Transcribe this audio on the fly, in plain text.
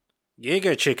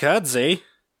Giga Chikadze?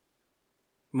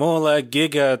 More like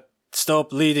Giga,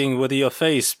 stop leading with your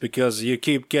face because you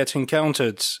keep getting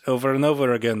countered over and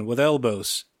over again with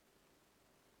elbows.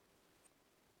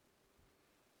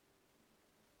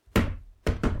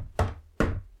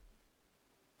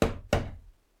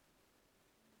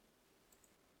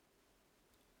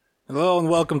 Hello and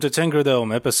welcome to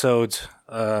TENGRIDOME, episode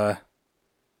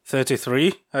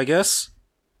 33, I guess.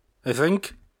 I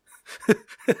think.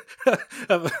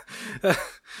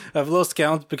 I've lost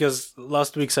count because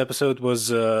last week's episode was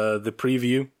the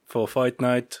preview for Fight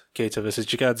Night, Kattar vs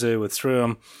Chikadze with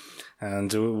Sriram,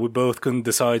 and we both couldn't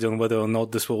decide on whether or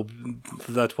not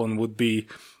that one would be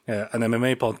an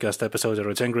MMA podcast episode or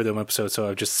a TENGRIDOME episode, so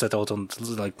I've just set out on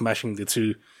mashing the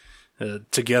two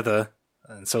together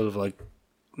and sort of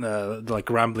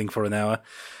rambling for an hour.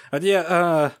 But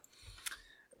yeah,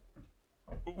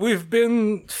 we've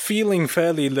been feeling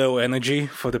fairly low energy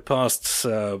for the past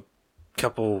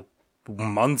couple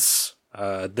months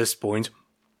at this point.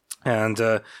 And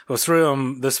for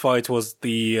Sriram, this fight was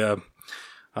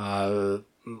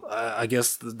I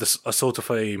guess, a sort of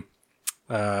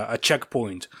a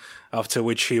checkpoint after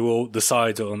which he will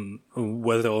decide on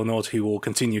whether or not he will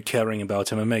continue caring about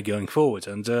MMA going forward.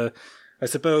 And I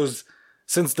suppose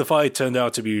since the fight turned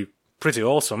out to be pretty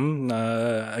awesome,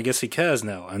 I guess he cares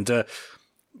now. And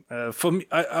for me,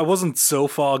 I wasn't so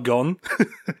far gone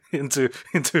into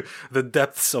the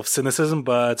depths of cynicism,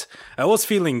 but I was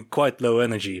feeling quite low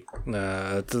energy.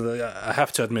 I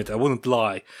have to admit, I wouldn't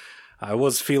lie. I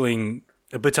was feeling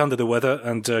a bit under the weather,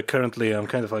 and currently I'm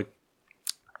kind of like...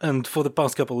 And for the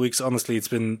past couple of weeks, honestly,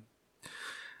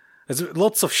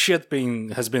 lots of shit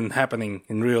has been happening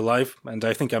in real life, and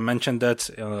I think I mentioned that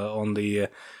on the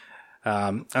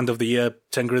end of the year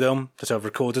TENGRIDOME that I've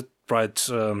recorded right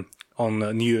on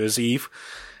New Year's Eve,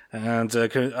 and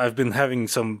I've been having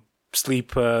some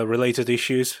sleep related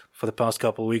issues for the past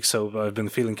couple of weeks, so I've been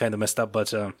feeling kind of messed up.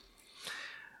 But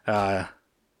I've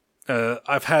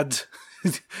had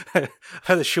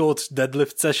a short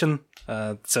deadlift session,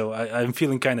 so I'm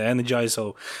feeling kind of energized.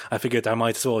 So I figured I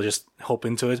might as well just hop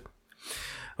into it.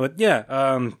 But yeah,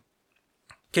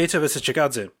 Kattar vs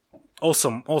Chikadze,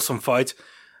 awesome fight.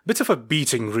 Bit of a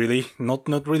beating, really. Not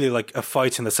really like a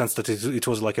fight in the sense that it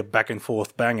was like a back and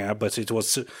forth banger, but it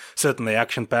was certainly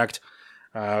action packed.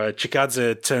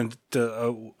 Chikadze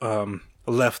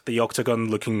left the octagon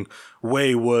looking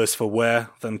way worse for wear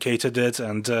than Kattar did,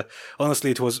 and honestly,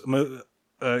 it was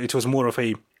more of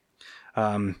a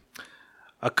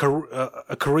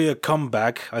career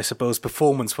comeback, I suppose,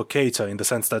 performance for Kattar, in the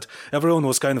sense that everyone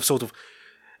was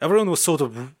sort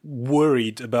of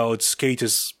worried about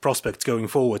Kattar's prospects going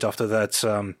forward after that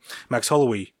Max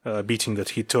Holloway beating that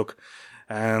he took.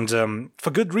 And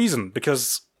for good reason,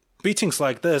 because beatings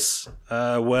like this,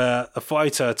 where a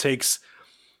fighter takes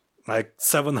like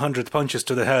 700 punches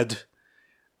to the head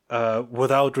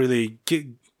without really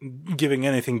giving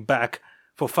anything back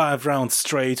for 5 rounds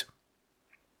straight,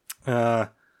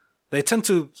 they tend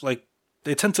to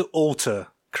alter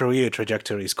career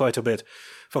trajectories quite a bit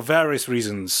for various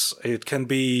reasons. It can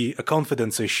be a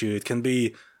confidence issue. It can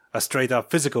be a straight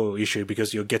up physical issue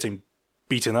because you're getting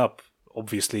beaten up.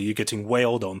 Obviously, you're getting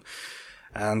wailed on.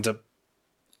 And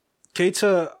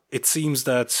Kattar, it seems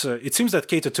that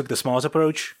Kattar took the smart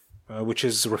approach, which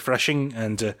is refreshing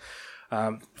and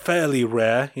fairly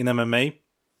rare in MMA.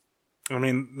 I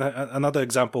mean, another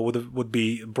example would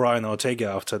be Brian Ortega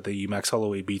after the Max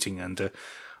Holloway beating, and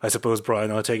I suppose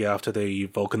Brian Ortega after the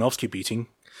Volkanovski beating.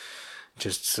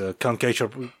 Just can't catch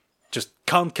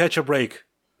a break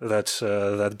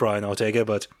that Brian Ortega.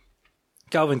 But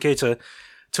Calvin Kattar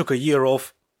took a year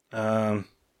off. I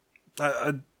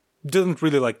didn't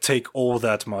really take all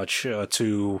that much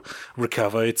to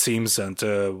recover, it seems, and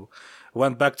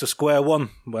went back to square one,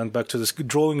 went back to the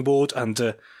drawing board,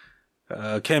 and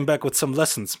came back with some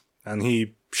lessons. And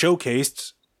he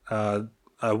showcased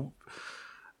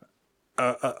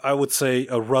I would say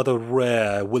a rather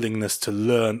rare willingness to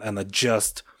learn and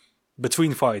adjust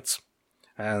between fights,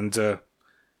 and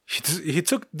he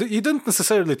didn't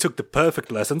necessarily took the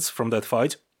perfect lessons from that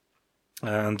fight,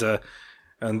 and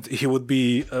he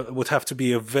would have to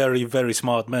be a very, very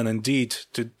smart man indeed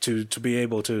to be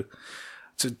able to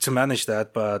manage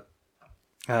that. But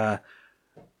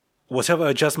whatever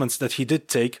adjustments that he did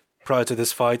take prior to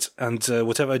this fight, and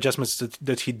whatever adjustments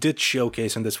that he did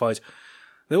showcase in this fight,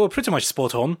 they were pretty much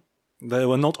spot on. They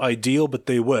were not ideal, but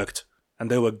they worked, and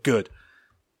they were good.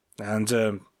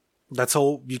 And that's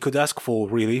all you could ask for,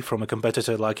 really, from a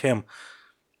competitor like him.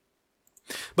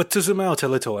 But to zoom out a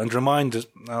little and remind,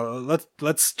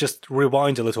 let's just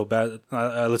rewind a little bit,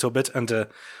 and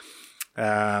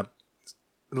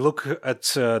look at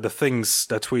the things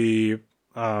that we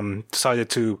decided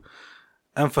to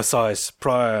emphasize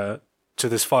prior to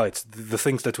this fight, the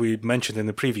things that we mentioned in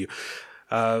the preview.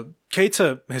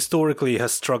 Kattar historically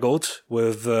has struggled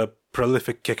with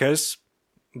prolific kickers,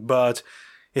 but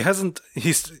he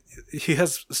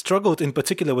has struggled in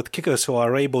particular with kickers who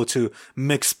are able to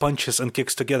mix punches and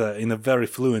kicks together in a very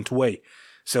fluent way.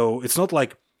 So it's not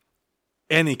like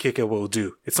any kicker will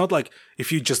do. It's not like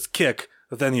if you just kick,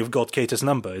 then you've got Kattar's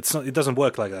number. It doesn't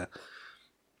work like that.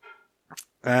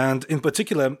 And in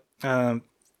particular, I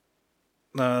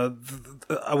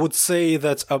would say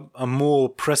that a more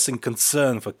pressing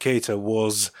concern for Kattar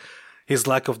was his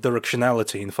lack of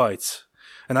directionality in fights.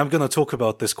 And I'm going to talk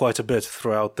about this quite a bit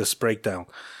throughout this breakdown.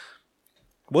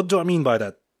 What do I mean by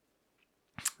that?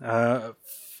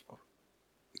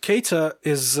 Kattar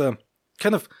is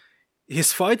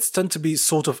his fights tend to be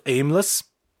sort of aimless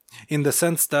in the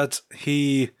sense that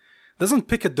he doesn't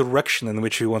pick a direction in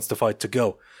which he wants the fight to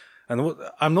go. And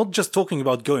I'm not just talking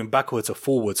about going backwards or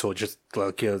forwards or just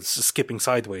like skipping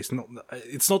sideways. No,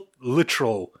 it's not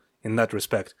literal in that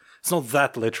respect. It's not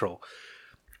that literal.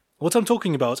 What I'm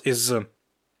talking about is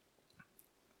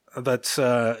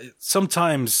that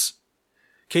sometimes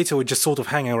Kattar would just sort of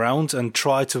hang around and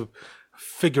try to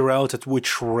figure out at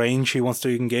which range he wants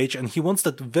to engage, and he wants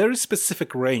that very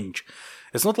specific range.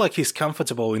 It's not like he's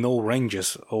comfortable in all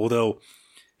ranges, although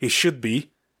he should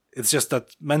be. It's just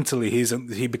that mentally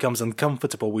he becomes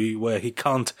uncomfortable where he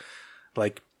can't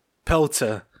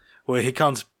where he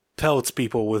can't pelt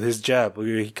people with his jab,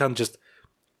 where he can't just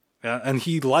and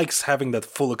he likes having that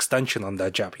full extension on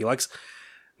that jab. He likes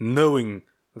knowing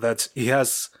that he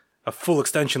has a full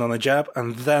extension on a jab,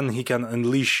 and then he can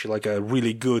unleash like a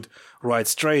really good right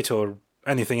straight or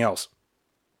anything else.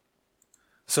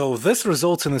 So this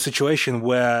results in a situation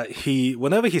where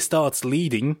whenever he starts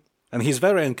leading, and he's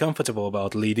very uncomfortable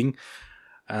about leading,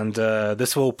 and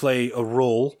this will play a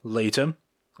role later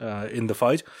in the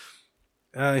fight,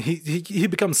 he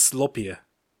becomes sloppier.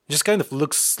 He just kind of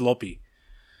looks sloppy.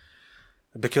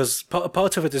 Because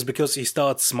part of it is because he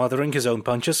starts smothering his own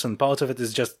punches, and part of it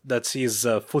is just that his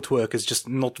footwork is just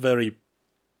not very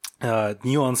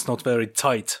nuanced, not very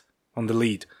tight on the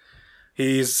lead.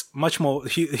 He's much more.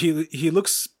 He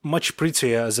looks much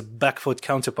prettier as a back foot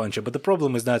counterpuncher, but the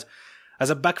problem is that as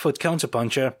a back foot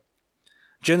counterpuncher,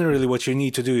 generally what you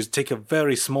need to do is take a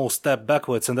very small step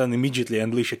backwards and then immediately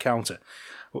unleash a counter.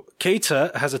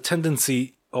 Kattar has a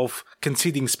tendency of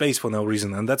conceding space for no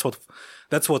reason, and that's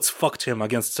what's fucked him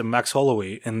against Max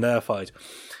Holloway in their fight.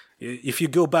 If you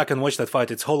go back and watch that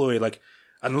fight, it's Holloway like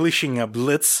unleashing a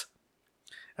blitz,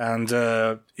 and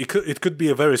it could be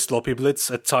a very sloppy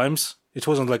blitz at times. It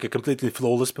wasn't like a completely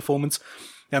flawless performance,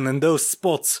 and in those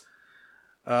spots,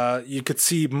 you could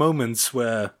see moments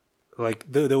where like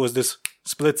there was this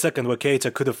split second where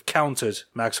Kattar could have countered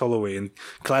Max Holloway and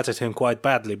clattered him quite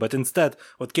badly, but instead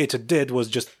what Kattar did was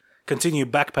just continue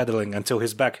backpedaling until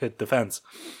his back hit the fence.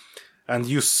 And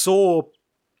you saw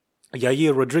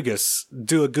Yair Rodriguez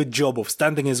do a good job of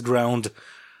standing his ground,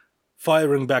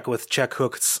 firing back with check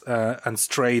hooks and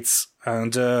straights,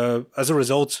 and as a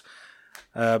result,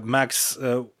 Max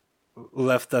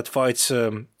left that fight,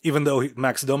 even though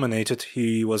Max dominated,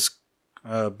 he was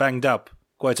banged up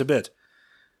quite a bit.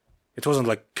 It wasn't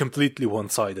like completely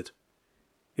one-sided,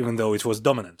 even though it was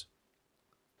dominant.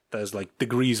 There's like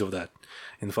degrees of that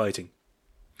in fighting.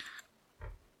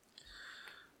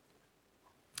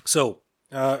 So,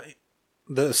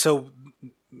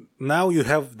 now you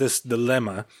have this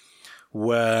dilemma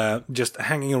where just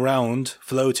hanging around,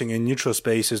 floating in neutral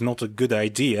space is not a good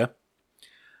idea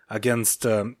against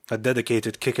a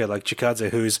dedicated kicker like Chikadze,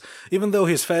 who is, even though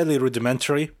he's fairly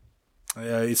rudimentary,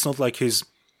 it's not like he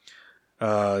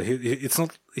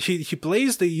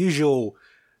plays the usual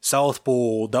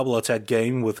southpaw double attack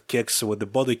game with kicks, with the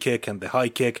body kick and the high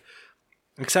kick,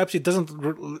 except he doesn't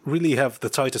really have the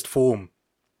tightest form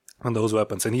on those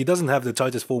weapons, and he doesn't have the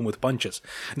tightest form with punches.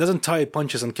 He doesn't tie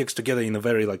punches and kicks together in a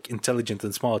very like intelligent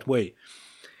and smart way.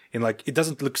 It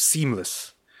doesn't look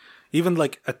seamless. Even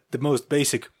like at the most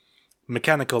basic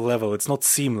mechanical level, it's not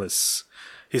seamless.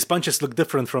 His punches look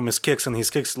different from his kicks, and his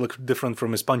kicks look different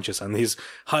from his punches, and his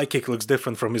high kick looks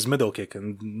different from his middle kick,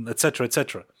 and etc.,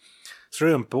 etc.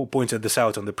 Sriram pointed this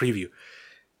out on the preview,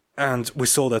 and we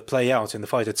saw that play out in the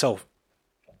fight itself.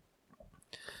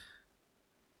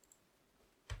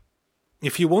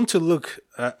 If you want to look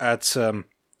at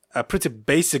a pretty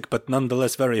basic but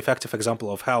nonetheless very effective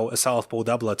example of how a southpaw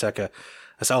double attacker,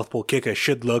 a southpaw kicker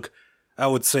should look, I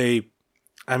would say,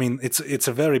 I mean, it's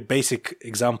a very basic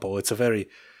example. It's a very,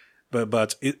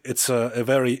 but it's a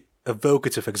very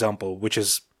evocative example, which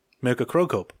is Mirko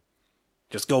Krokop.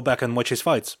 Just go back and watch his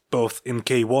fights, both in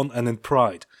K1 and in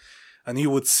Pride. And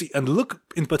you would see, and look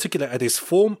in particular at his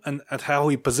form and at how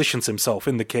he positions himself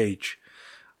in the cage,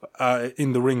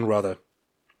 in the ring rather,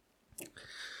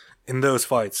 in those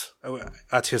fights,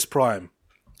 at his prime.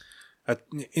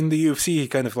 In the UFC, he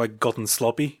kind of like gotten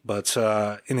sloppy, but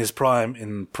in his prime,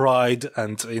 in Pride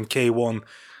and in K1,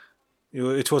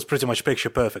 it was pretty much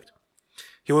picture perfect.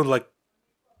 He would like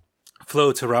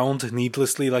float around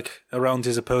needlessly, like around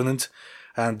his opponent,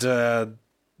 and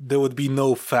there would be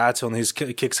no fat on his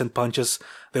kicks and punches.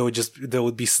 They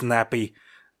would be snappy,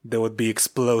 they would be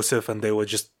explosive, and they would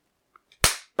just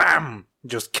BAM!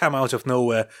 Just come out of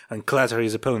nowhere and clatter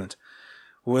his opponent.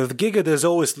 With Giga, there's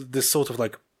always this sort of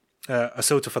like a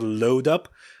sort of a load up,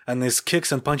 and his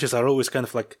kicks and punches are always kind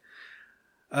of like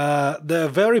they're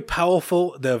very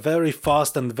powerful, they're very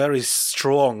fast and very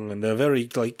strong, and they're very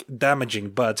like damaging,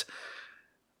 but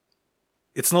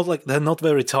it's not like they're not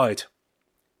very tight.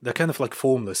 They're kind of like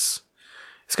formless.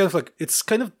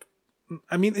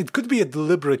 I mean, it could be a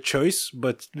deliberate choice,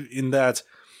 but in that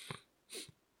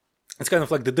it's kind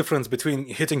of like the difference between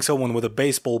hitting someone with a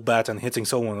baseball bat and hitting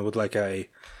someone with like a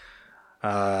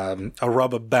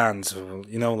rubber band,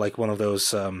 you know, like one of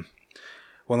those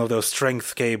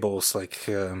strength cables, like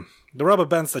the rubber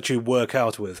bands that you work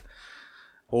out with,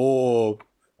 or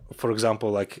for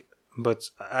example, like. But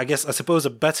I suppose a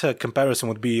better comparison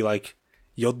would be like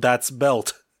your dad's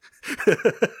belt.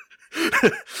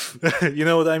 You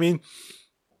know what I mean?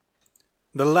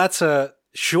 The latter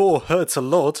sure hurts a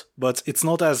lot, but it's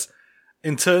not as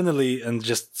internally and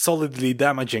just solidly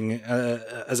damaging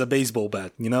as a baseball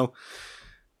bat, you know?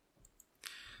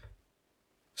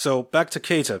 So back to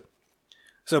Kattar.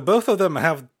 So both of them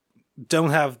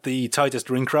don't have the tightest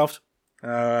ring craft.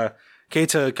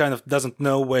 Kattar kind of doesn't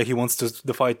know where he wants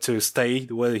the fight to stay,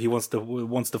 where he wants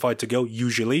the fight to go.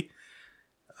 Usually,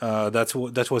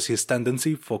 that was his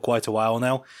tendency for quite a while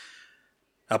now,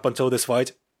 up until this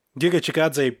fight. Giga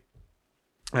Chikadze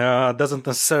doesn't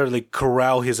necessarily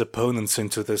corral his opponents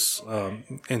into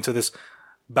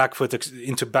back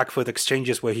foot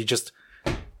exchanges where he just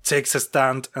takes a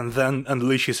stand and then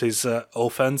unleashes his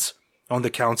offense on the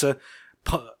counter.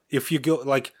 If you go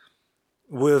like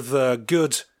with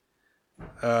good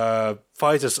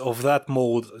fighters of that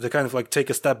mold, they kind of like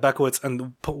take a step backwards,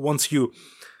 and once you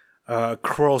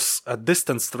cross a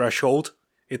distance threshold,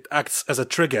 it acts as a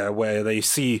trigger where they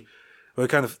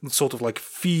kind of sort of like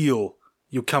feel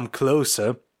you come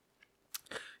closer.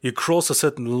 You cross a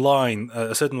certain line,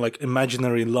 a certain like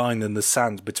imaginary line in the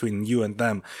sand between you and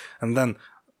them, and then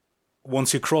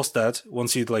once you cross that,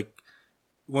 once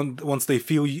they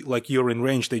feel like you're in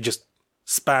range, they just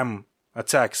spam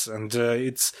attacks, and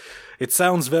it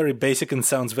sounds very basic and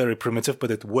sounds very primitive,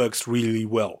 but it works really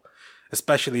well,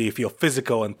 especially if you're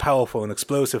physical and powerful and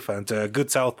explosive, and good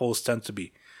southpaws tend to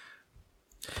be.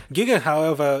 Giga,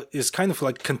 however, is kind of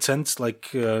like content, like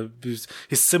he's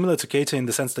similar to Kattar in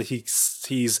the sense that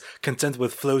he's content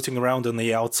with floating around on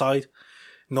the outside,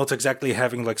 not exactly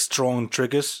having like strong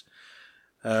triggers,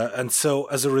 and so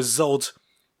as a result,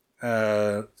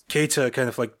 Kattar kind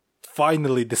of like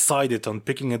finally decided on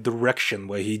picking a direction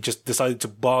where he just decided to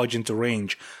barge into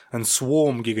range and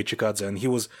swarm Giga Chikadze, and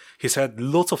he's had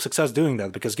lots of success doing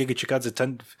that because Giga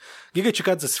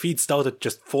Chikadze's feet started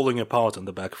just falling apart on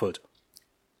the back foot.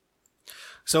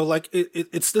 So like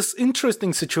it's this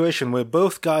interesting situation where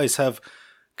both guys have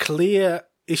clear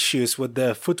issues with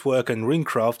their footwork and ring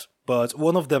craft, but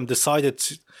one of them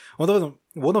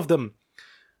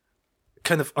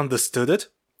kind of understood it,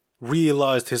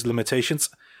 realized his limitations,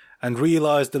 and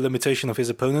realized the limitation of his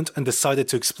opponent and decided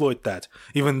to exploit that,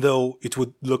 even though it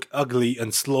would look ugly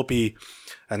and sloppy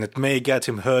and it may get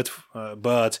him hurt,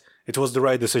 but it was the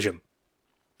right decision.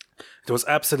 It was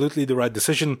absolutely the right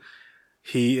decision.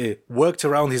 He worked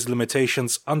around his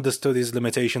limitations, understood his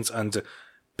limitations, and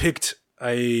picked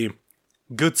a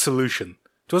good solution.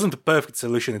 It wasn't a perfect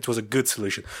solution, it was a good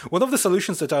solution. One of the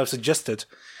solutions that I've suggested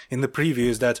in the preview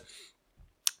is that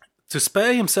to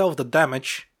spare himself the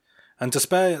damage and to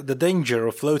spare the danger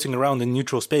of floating around in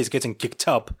neutral space getting kicked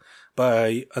up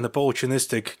by an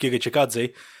opportunistic Giga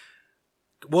Chikadze,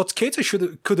 what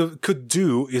Kattar could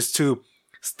do is to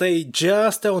stay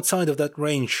just outside of that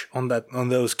range on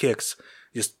those kicks,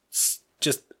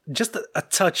 just a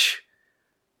touch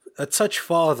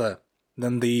farther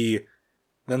than the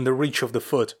reach of the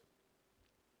foot,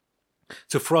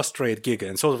 to frustrate Giga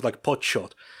and sort of like pot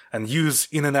shot and use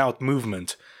in and out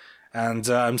movement. And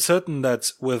I'm certain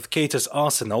that with Kattar's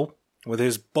arsenal, with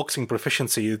his boxing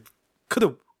proficiency, it could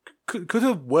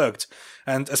have worked.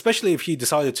 And especially if he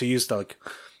decided to use like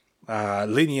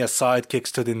linear side kicks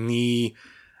to the knee,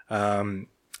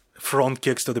 front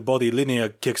kicks to the body, linear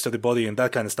kicks to the body, and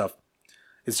that kind of stuff.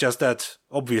 It's just that,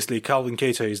 obviously, Calvin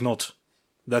Kattar is not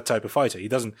that type of fighter. He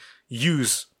doesn't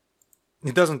use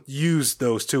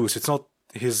those tools. It's not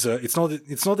his, it's not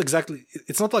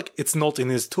like it's not in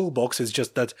his toolbox. It's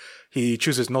just that he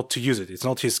chooses not to use it. It's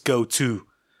not his go-to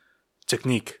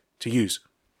technique to use.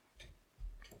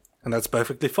 And that's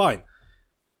perfectly fine.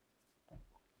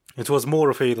 It was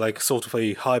more of a, like, sort of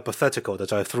a hypothetical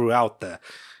that I threw out there.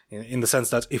 In the sense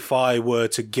that if I were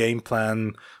to game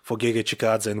plan for Giga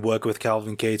Chikadze and work with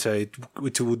Calvin Kattar,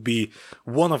 it would be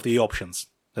one of the options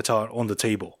that are on the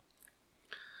table.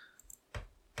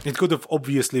 It could have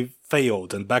obviously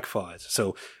failed and backfired.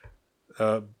 So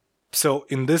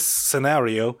in this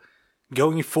scenario,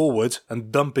 going forward and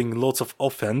dumping lots of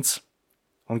offense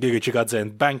on Giga Chikadze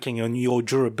and banking on your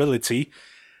durability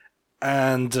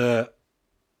and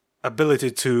ability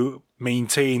to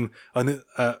maintain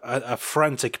a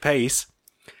frantic pace,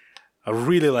 a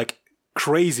really like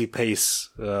crazy pace,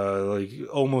 like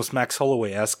almost Max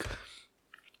Holloway-esque,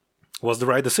 was the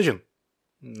right decision.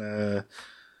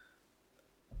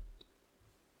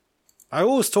 I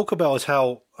always talk about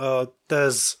how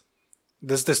there's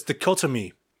this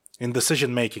dichotomy in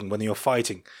decision making when you're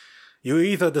fighting. You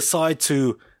either decide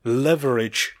to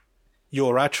leverage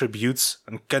your attributes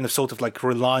and kind of sort of like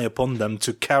rely upon them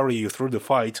to carry you through the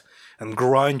fight and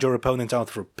grind your opponent out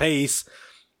through pace,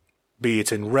 be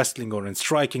it in wrestling or in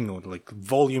striking or like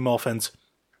volume offense,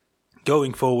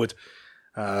 going forward,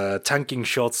 tanking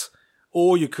shots,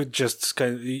 or you could just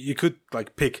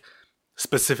pick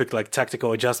specific like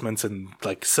tactical adjustments and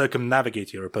like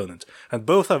circumnavigate your opponent. And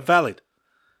both are valid.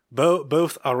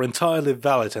 Both are entirely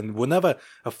valid, and whenever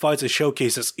a fighter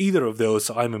showcases either of those,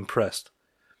 I'm impressed.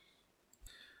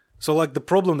 So, like, the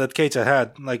problem that Kattar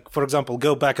had, like, for example,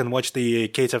 go back and watch the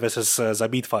Kattar versus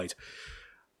Zabit fight.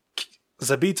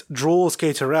 Zabit draws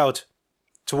Kattar out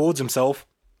towards himself,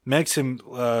 makes him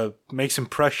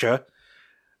pressure,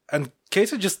 and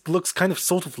Kattar just looks kind of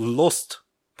sort of lost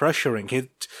pressuring.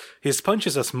 His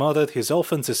punches are smothered, his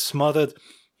offense is smothered,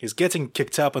 he's getting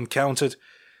kicked up and countered.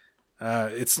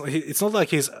 It's not like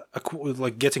he's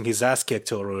like getting his ass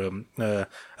kicked or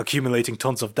accumulating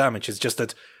tons of damage. It's just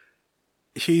that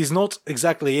he's not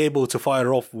exactly able to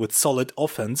fire off with solid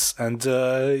offense, and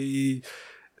Zabit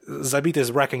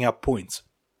is racking up points.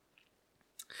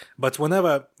 But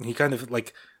whenever he kind of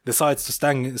like decides to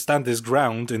stand his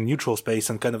ground in neutral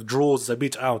space and kind of draws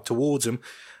Zabit out towards him,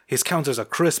 his counters are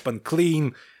crisp and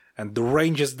clean, and the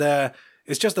range is there.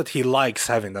 It's just that he likes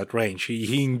having that range.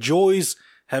 He enjoys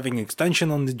having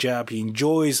extension on the jab. He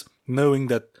enjoys knowing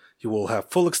that he will have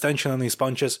full extension on his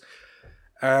punches,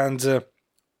 and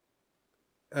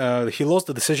he lost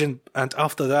the decision, and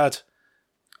after that,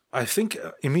 I think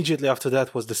immediately after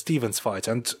that was the Stevens fight,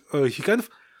 and he kind of,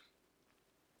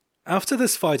 after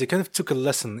this fight, he kind of took a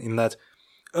lesson in that,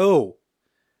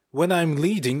 when I'm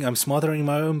leading, I'm smothering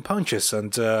my own punches,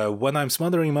 and when I'm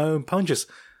smothering my own punches,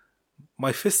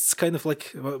 my fists kind of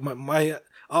like, my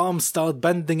arms start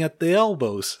bending at the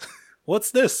elbows.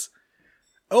 What's this?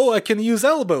 Oh, I can use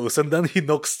elbows, and then he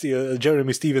knocks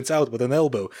Jeremy Stevens out with an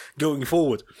elbow, going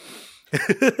forward.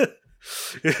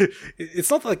 It's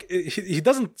not like he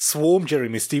doesn't swarm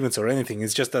Jeremy Stevens or anything.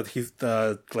 It's just that he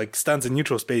like stands in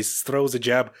neutral space, throws a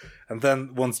jab, and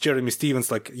then once Jeremy Stevens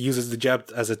like uses the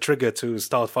jab as a trigger to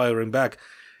start firing back,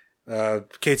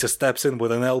 Kattar steps in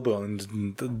with an elbow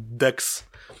and decks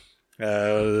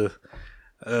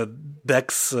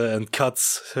and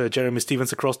cuts Jeremy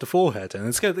Stevens across the forehead, and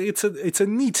it's a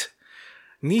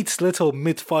neat little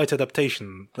mid-fight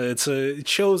adaptation. It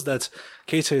shows that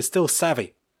Kattar is still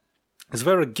savvy. He's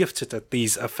very gifted at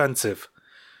these offensive.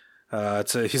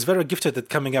 He's very gifted at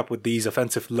coming up with these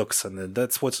offensive looks, and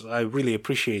that's what I really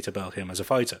appreciate about him as a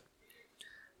fighter.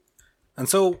 And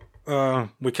so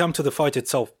we come to the fight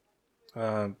itself.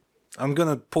 I'm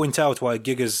gonna point out why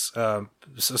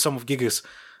some of Giga's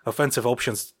offensive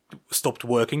options stopped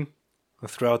working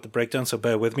throughout the breakdown. So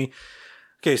bear with me.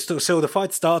 Okay, so the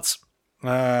fight starts.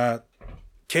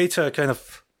 Kattar kind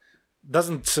of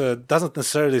doesn't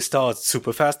necessarily start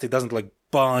super fast. He doesn't like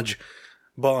barge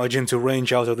into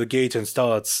range out of the gate and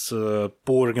starts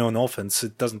pouring on offense.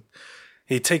 It doesn't.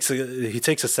 He takes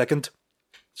a second to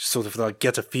sort of like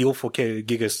get a feel for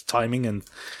Giga's timing and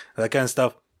that kind of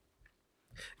stuff.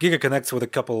 Giga connects with a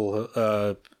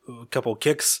couple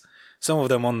kicks, some of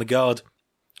them on the guard,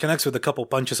 connects with a couple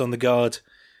punches on the guard,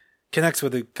 connects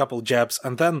with a couple jabs,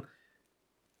 and then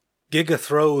Giga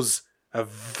throws a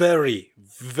very,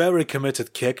 very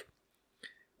committed kick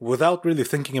without really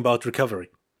thinking about recovery.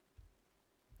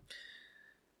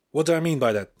 What do I mean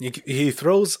by that? He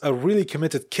throws a really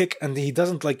committed kick, and he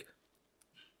doesn't like...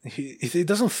 he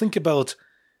doesn't think about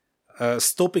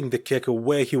stopping the kick or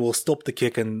where he will stop the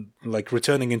kick and like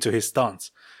returning into his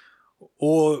stance,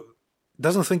 or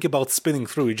doesn't think about spinning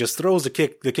through. He just throws the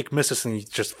kick misses, and he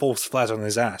just falls flat on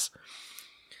his ass.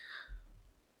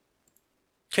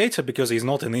 Kattar, because he's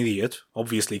not an idiot,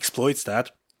 obviously exploits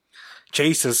that,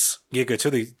 chases Giga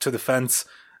to the fence,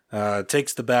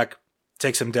 takes the back,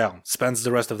 takes him down, spends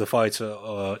the rest of the fight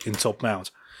in top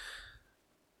mount.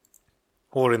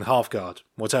 Or in half guard,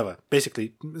 whatever.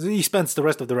 Basically, he spends the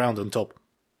rest of the round on top.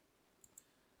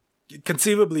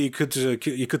 Conceivably,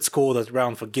 you could score that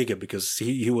round for Giga because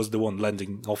he was the one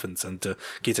landing offense, and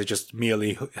Kattar just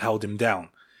merely held him down.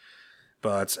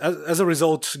 But as a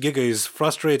result, Giga is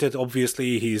frustrated.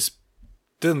 Obviously, he's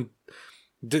didn't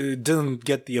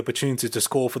get the opportunity to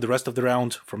score for the rest of the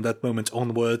round from that moment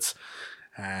onwards,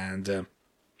 and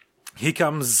he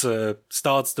comes,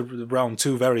 starts the round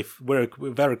 2 very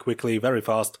quickly, very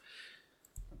fast.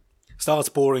 Starts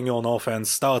pouring on offense,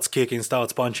 starts kicking,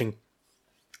 starts punching.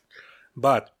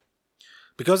 But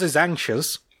because he's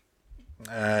anxious,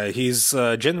 his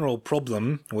general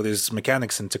problem with his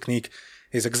mechanics and technique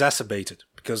is exacerbated.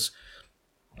 Because,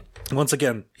 once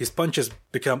again, his punches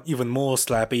become even more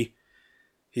slappy.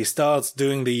 He starts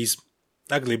doing these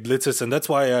ugly blitzes, and that's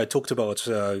why I talked about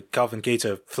Calvin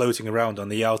Kattar floating around on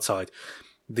the outside.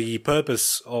 The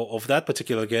purpose of that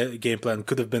particular game plan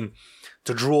could have been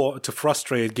to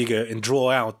frustrate Giga and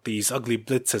draw out these ugly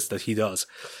blitzes that he does.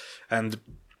 And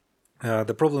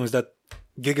the problem is that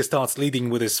Giga starts leading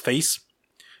with his face.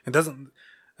 It doesn't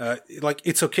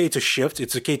it's okay to shift,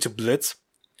 it's okay to blitz,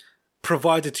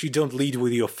 provided you don't lead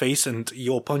with your face and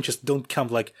your punches don't come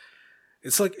like.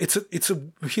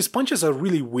 His punches are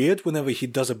really weird whenever he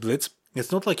does a blitz.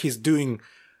 It's not like he's doing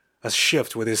a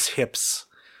shift with his hips.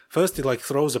 First he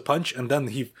throws a punch, and then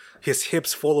his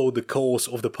hips follow the course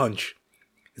of the punch.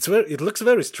 It looks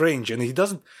very strange, and he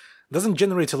doesn't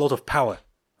generate a lot of power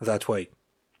that way.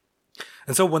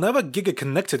 And so whenever Giga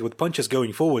connected with punches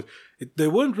going forward, they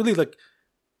weren't really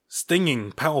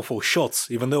stinging, powerful shots,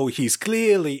 even though he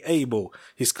clearly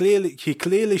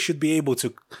should be able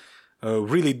to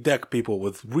really deck people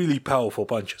with really powerful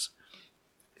punches.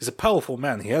 He's a powerful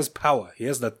man. He has power. He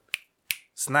has that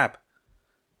snap.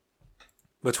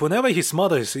 But whenever he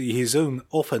smothers his own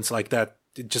offense like that,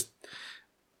 it just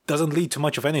doesn't lead to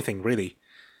much of anything, really.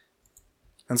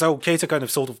 And so Kattar kind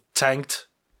of sort of tanked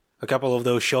a couple of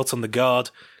those shots on the guard,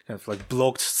 kind of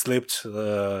blocked, slipped,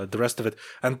 the rest of it.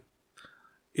 And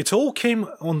it all came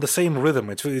on the same rhythm.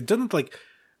 It didn't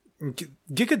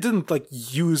Giga didn't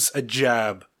use a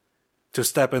jab to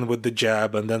step in with the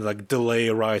jab and then delay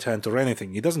a right hand or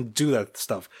anything. He doesn't do that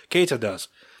stuff. Kattar does.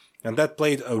 And that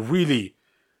played a really,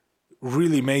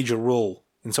 really major role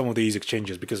in some of these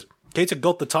exchanges, because Kattar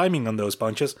got the timing on those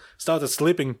punches, started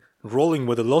slipping, rolling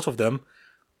with a lot of them.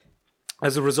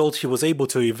 As a result, he was able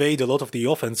to evade a lot of the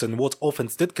offense, and what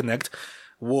offense did connect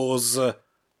was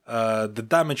the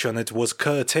damage on it was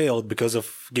curtailed because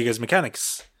of Giga's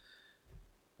mechanics.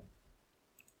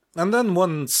 And then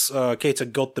once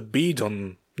Kattar got the bead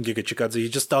on Giga Chikadze, he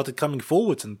just started coming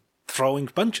forward and throwing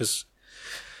punches.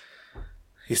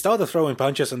 He started throwing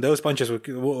punches, and those punches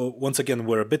once again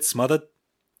were a bit smothered.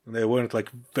 They weren't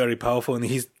very powerful, and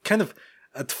he's kind of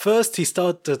at first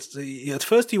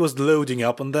he was loading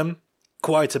up on them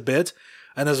quite a bit,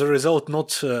 and as a result,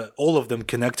 not all of them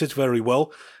connected very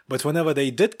well. But whenever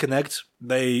they did connect,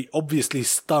 they obviously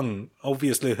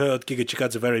hurt Giga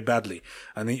Chikadze very badly.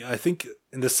 And I think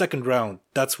in the second round,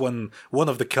 that's when one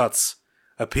of the cuts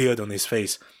appeared on his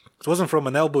face. It wasn't from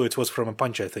an elbow, it was from a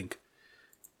punch, I think.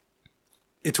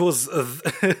 It was,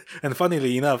 and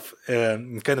funnily enough,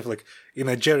 kind of in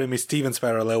a Jeremy Stevens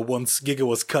parallel, once Giga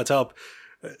was cut up,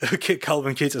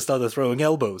 Calvin Kattar started throwing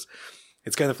elbows.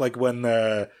 It's kind of like when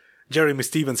Jeremy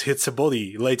Stevens hits a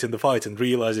body late in the fight and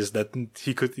realizes that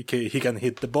he can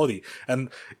hit the body. And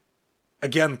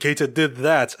again, Kattar did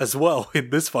that as well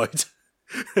in this fight.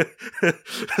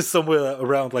 Somewhere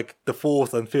around the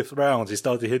 4th and 5th rounds, he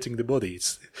started hitting the body.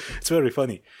 It's very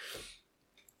funny.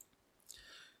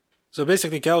 So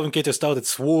basically, Calvin Kattar started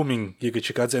swarming Giga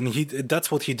Chikadze, and that's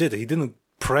what he did. He didn't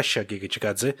pressure Giga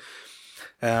Chikadze.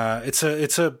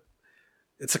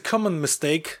 It's a common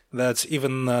mistake that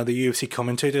even the UFC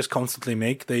commentators constantly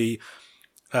make. They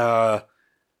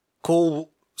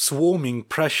call swarming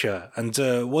pressure, and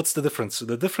what's the difference?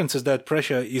 The difference is that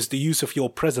pressure is the use of your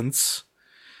presence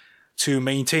to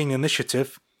maintain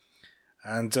initiative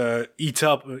and eat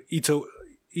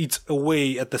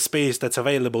away at the space that's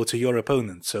available to your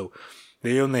opponent. So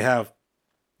they only have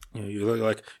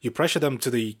You pressure them to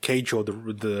the cage or to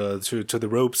the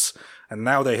ropes, and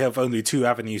now they have only two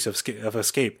avenues of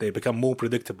escape. They become more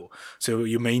predictable. So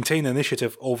you maintain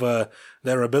initiative over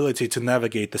their ability to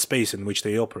navigate the space in which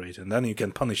they operate, and then you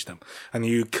can punish them. And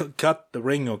you cut the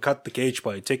ring or cut the cage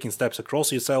by taking steps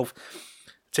across yourself,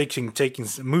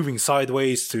 moving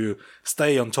sideways to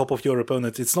stay on top of your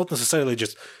opponent. It's not necessarily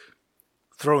just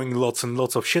throwing lots and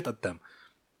lots of shit at them.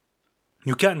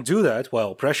 You can do that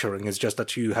while pressuring. It's just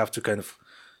that you have to kind of,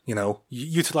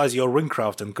 utilize your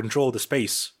ringcraft and control the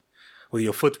space with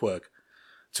your footwork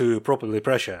to properly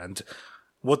pressure. And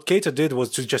what Kattar did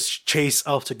was to just chase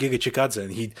after Giga Chikadze,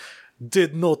 and he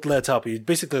did not let up. He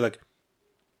basically,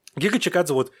 Giga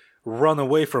Chikadze would run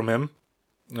away from him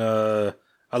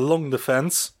along the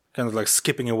fence, kind of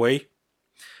skipping away.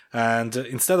 And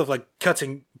instead of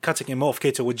cutting him off,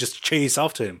 Kattar would just chase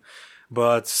after him.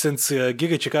 But since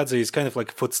Giga Chikadze is kind of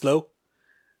foot slow,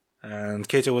 and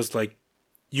Kattar was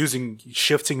using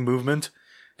shifting movement,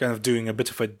 kind of doing a bit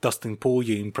of a Dustin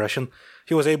Poirier impression,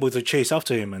 he was able to chase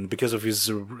after him, and because of his,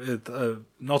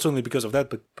 not only because of that,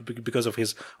 but because of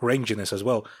his ranginess as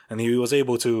well, and he was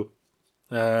able to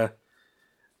catch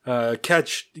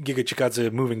Giga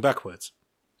Chikadze moving backwards.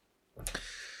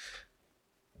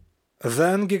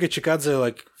 Then Giga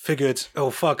Chikadze figured,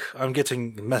 oh fuck, I'm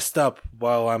getting messed up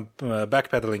while I'm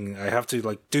backpedaling. I have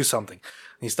to do something.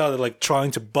 And he started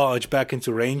trying to barge back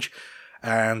into range,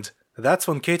 and that's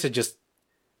when Kattar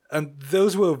and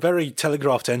those were very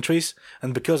telegraphed entries,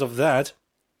 and because of that,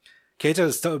 Kattar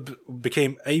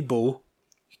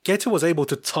was able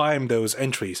to time those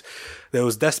entries,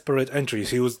 those desperate entries.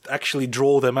 He would actually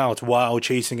draw them out while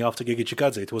chasing after Giga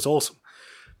Chikadze. It was awesome.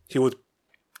 He would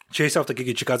chase after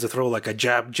Giga Chikadze, throw a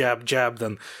jab, jab, jab,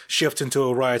 then shift into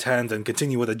a right hand and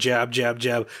continue with a jab, jab,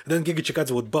 jab. And then Giga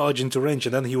Chikadze would barge into range,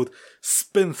 and then he would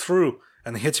spin through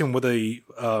and hit him with a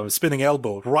spinning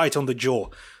elbow right on the jaw.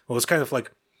 It was kind of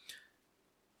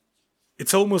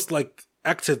it's almost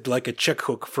acted like a check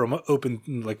hook from open,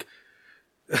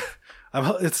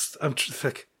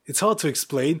 it's hard to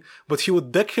explain, but he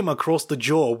would deck him across the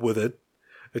jaw with it.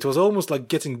 It was almost like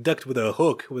getting decked with a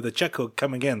hook, with a check hook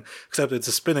coming in, except it's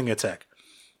a spinning attack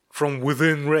from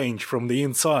within range, from the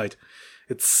inside.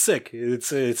 It's sick. It's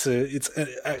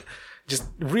just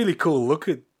really cool.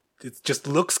 It just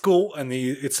looks cool, and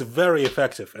it's very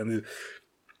effective. And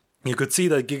you could see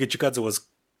that Giga Chikadze was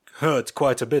hurt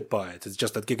quite a bit by it. It's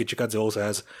just that Giga Chikadze also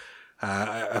has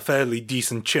a fairly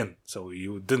decent chin, so he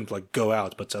didn't go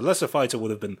out. But a lesser fighter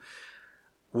would have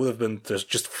been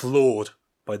just floored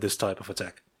by this type of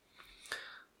attack.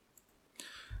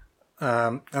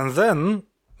 And then,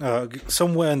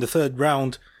 somewhere in the third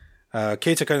round,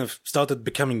 Kattar kind of started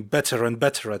becoming better and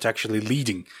better at actually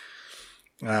leading.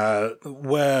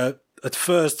 Where at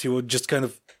first he would just kind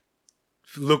of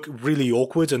look really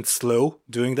awkward and slow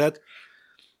doing that.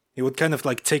 He would kind of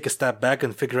take a step back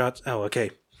and figure out, oh,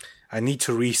 okay, I need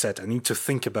to reset. I need to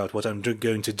think about what I'm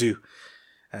going to do.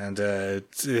 And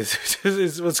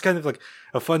it was kind of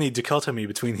a funny dichotomy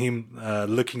between him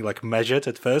looking measured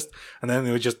at first, and then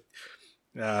he was just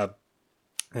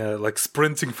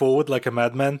sprinting forward like a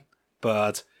madman.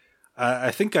 But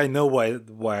I think I know why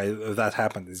that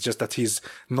happened. It's just that he's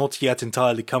not yet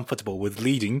entirely comfortable with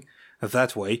leading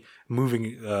that way,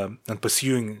 moving and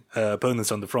pursuing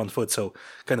opponents on the front foot, so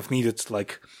kind of needed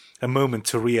a moment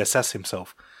to reassess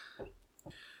himself.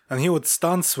 And he would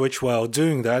stance switch while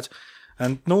doing that.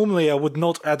 And normally I would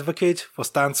not advocate for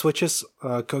stance switches,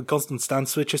 constant stance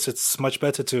switches. It's much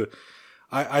better to...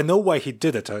 I know why he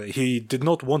did it. He did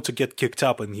not want to get kicked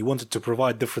up, and he wanted to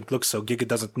provide different looks so Giga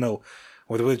doesn't know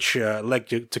with which leg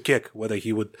to kick, whether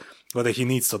he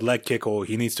needs to leg kick or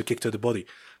he needs to kick to the body.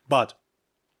 But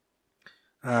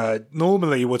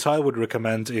normally what I would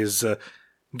recommend is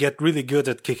get really good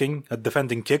at kicking, at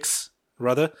defending kicks,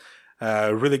 rather.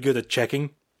 Really good at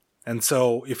checking. And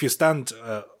so if you stand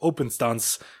open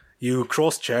stance, you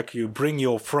cross check, you bring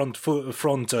your front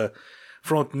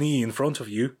knee in front of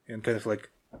you, and kind of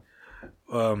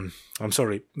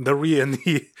the rear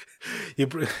knee.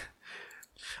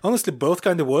 Honestly, both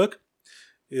kind of work.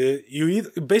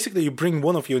 You bring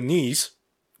one of your knees,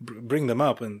 bring them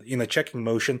up and in a checking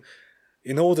motion,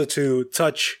 in order to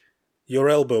touch your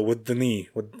elbow with the knee,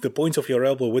 with the point of your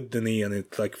elbow with the knee, and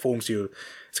it forms you.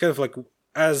 It's kind of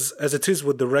as it is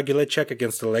with the regular check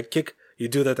against the leg kick, you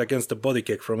do that against the body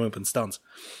kick from open stance.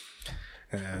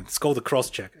 It's called a cross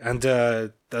check. And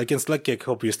against leg kick,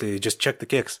 obviously, you just check the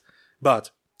kicks.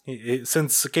 But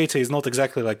since Kattar is not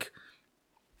exactly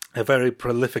a very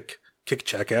prolific kick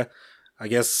checker, I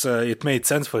guess it made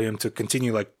sense for him to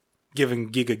continue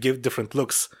giving Giga different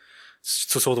looks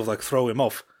to sort of throw him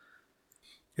off.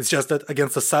 It's just that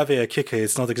against a savvier kicker,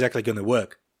 it's not exactly going to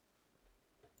work.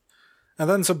 And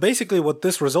then, so basically what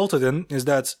this resulted in is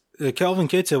that Calvin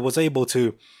Kattar was able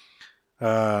to...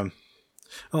 well,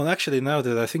 actually, now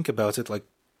that I think about it, like,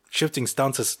 shifting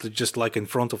stances just like in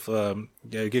front of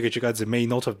Giga Chikadze may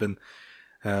not have been...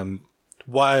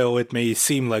 while it may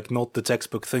seem like not the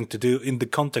textbook thing to do, in the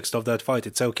context of that fight,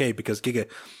 it's okay, because Giga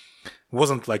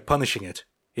wasn't, like, punishing it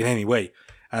in any way.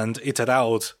 And it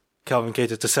allowed Calvin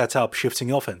Kattar to set up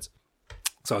shifting offense.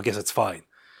 So I guess it's fine.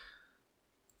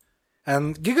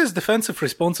 And Giga's defensive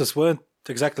responses weren't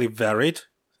exactly varied.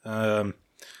 He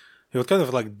would kind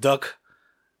of like duck,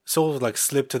 sort of like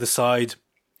slip to the side,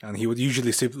 and he would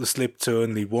usually slip to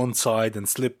only one side and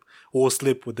slip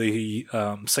with the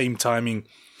same timing,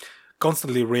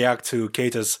 constantly react to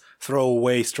Kattar's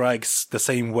throwaway strikes the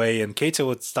same way, and Kattar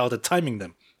would start timing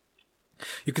them.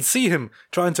 You could see him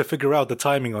trying to figure out the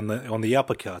timing on the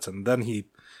uppercut, and then he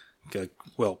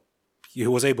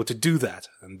was able to do that.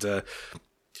 And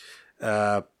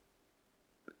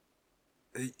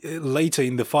later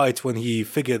in the fight, when he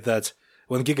figured that,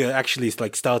 when Giga actually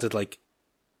like started like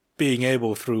being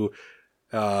able through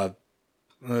the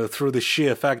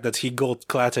sheer fact that he got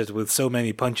clattered with so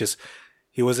many punches,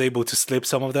 he was able to slip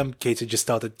some of them. Kattar just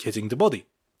started hitting the body.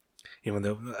 Even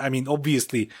though, I mean,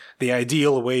 obviously, the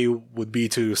ideal way would be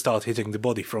to start hitting the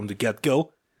body from the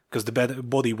get-go, because the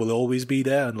body will always be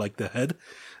there, unlike the head.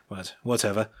 But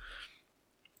whatever.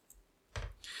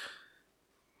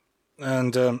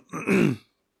 And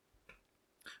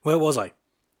where was I?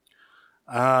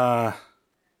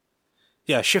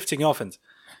 Yeah, shifting offense.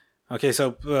 Okay,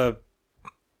 so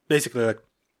basically, like,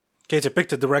 Kattar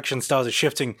picked a direction, started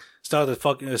shifting, started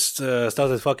fucking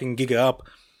Giga up.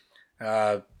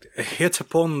 Hit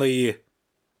upon the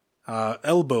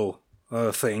elbow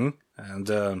thing, and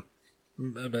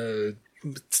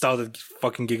started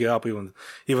fucking Giga up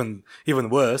even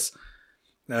worse.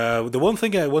 The one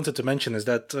thing I wanted to mention is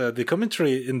that the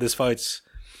commentary in this fight,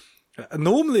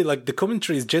 normally, like, the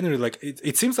commentary is generally like,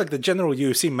 it seems like the general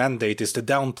UFC mandate is to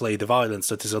downplay the violence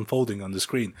that is unfolding on the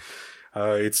screen.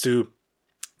 It's to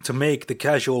make the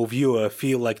casual viewer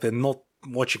feel like they're not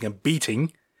watching a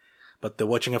beating, but they're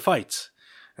watching a fight.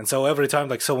 And so every time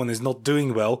like someone is not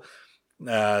doing well,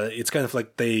 it's kind of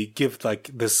like they give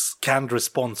like this canned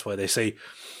response where they say,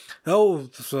 oh,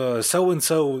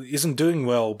 so-and-so isn't doing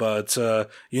well, but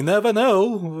you never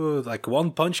know, like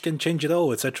one punch can change it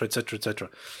all, etc., etc.,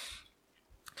 etc.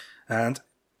 And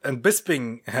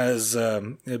Bisping is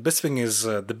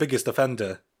the biggest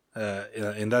offender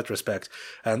in that respect.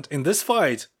 And in this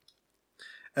fight,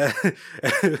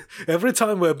 every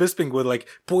time where Bisping would like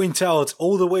point out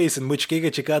all the ways in which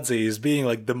Giga Chikadze is being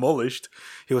like demolished,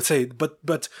 he would say,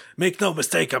 but make no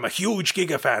mistake, I'm a huge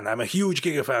Giga fan.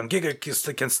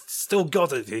 Giga can still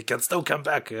got it. He can still come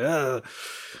back. It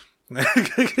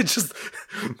just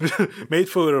made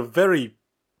for a very,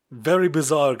 very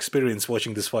bizarre experience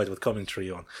watching this fight with commentary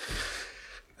on.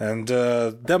 And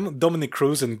Dominic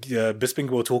Cruz and Bisping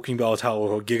were talking about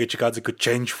how Giga Chikadze could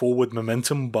change forward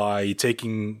momentum by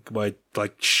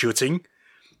shooting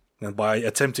and by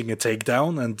attempting a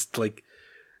takedown. And like,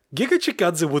 Giga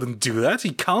Chikadze wouldn't do that.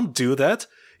 He can't do that.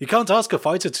 You can't ask a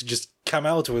fighter to just come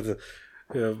up with a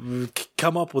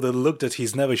look that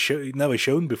he's never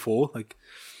shown before. Like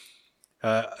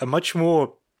a much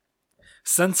more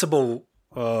sensible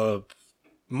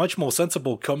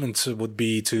comment would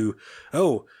be to,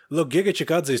 oh, look, Giga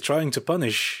Chikadze is trying to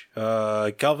punish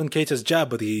Calvin Kattar's jab,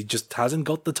 but he just hasn't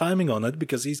got the timing on it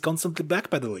because he's constantly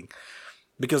backpedaling.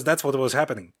 Because that's what was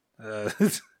happening. I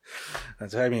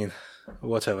mean,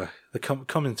 whatever. The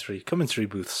commentary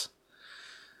booths.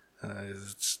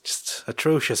 It's just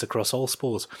atrocious across all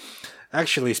sports.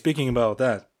 Actually, speaking about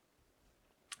that,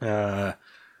 now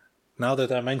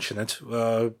that I mention it,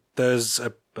 there's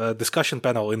a discussion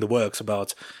panel in the works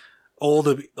about all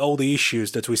the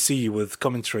issues that we see with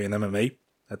commentary in MMA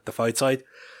at the fight site.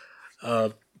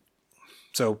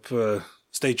 So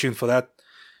stay tuned for that.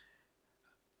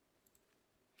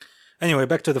 Anyway,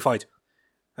 back to the fight.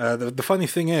 The funny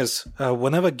thing is,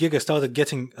 whenever Giga started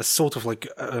getting a sort of like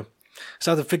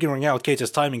started figuring out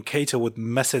Kattar's timing, Kattar would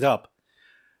mess it up.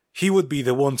 He would be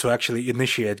the one to actually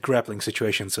initiate grappling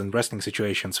situations and wrestling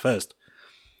situations first.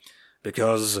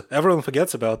 Because everyone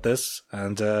forgets about this,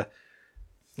 and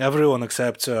everyone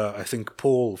except, I think,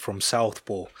 Paul from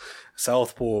Southpaw,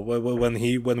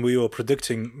 when we were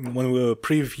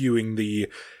previewing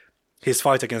his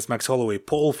fight against Max Holloway,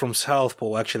 Paul from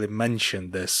Southpaw actually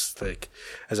mentioned this like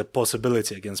as a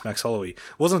possibility against Max Holloway.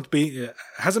 Hasn't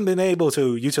been able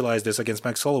to utilize this against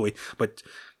Max Holloway, but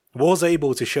was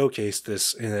able to showcase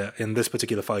this in this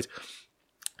particular fight.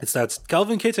 It's that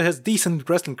Calvin Kattar has decent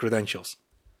wrestling credentials.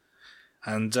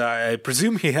 And I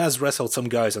presume he has wrestled some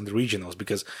guys on the regionals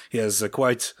because he has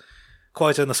quite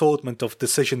an assortment of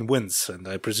decision wins, and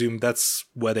I presume that's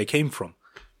where they came from.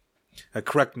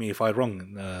 Correct me if I'm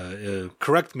wrong.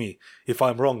 Correct me if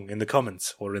I'm wrong in the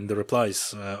comments or in the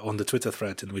replies on the Twitter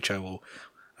thread in which I will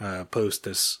post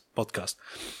this podcast.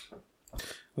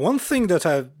 One thing that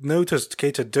I've noticed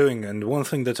Kattar doing, and one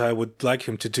thing that I would like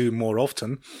him to do more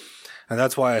often, and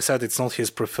that's why I said it's not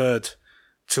his preferred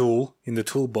tool in the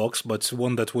toolbox, but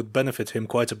one that would benefit him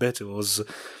quite a bit, was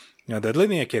the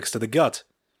linear kicks to the gut.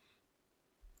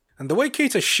 And the way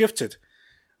Kattar shifted,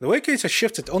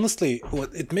 honestly,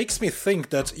 it makes me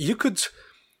think that you could,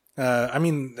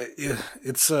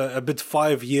 it's a bit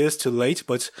 5 years too late,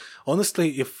 but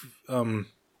honestly, if,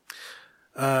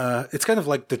 it's kind of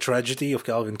like the tragedy of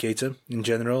Calvin Kattar in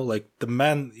general. Like, the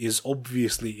man is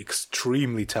obviously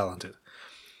extremely talented.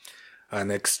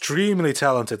 An extremely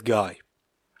talented guy.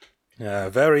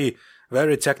 Very,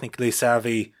 very technically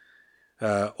savvy.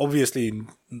 Obviously,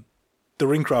 the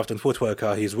ringcraft and footwork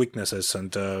are his weaknesses,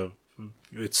 and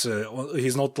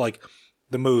he's not like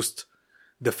the most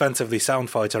defensively sound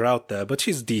fighter out there, but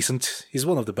he's decent. He's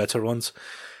one of the better ones.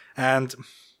 And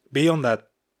beyond that,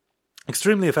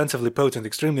 extremely offensively potent,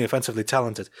 extremely offensively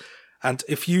talented. And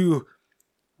if you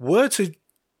were to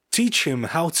teach him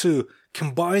how to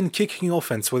combine kicking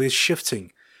offense with his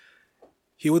shifting,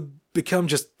 he would become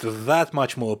just that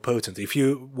much more potent. If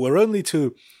you were only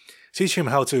to teach him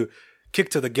how to kick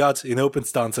to the gut in open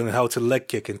stance and how to leg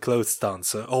kick in closed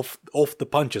stance, off the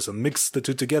punches, and mix the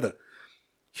two together,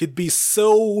 he'd be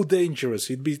so dangerous.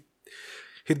 He'd be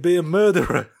a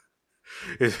murderer.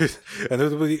 And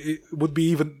it would be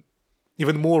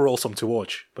even more awesome to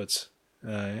watch. But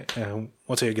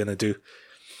what are you gonna do?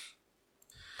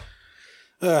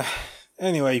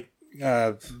 Anyway,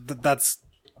 that's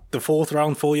the fourth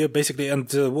round for you, basically. And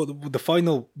the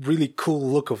final really cool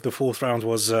look of the fourth round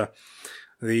was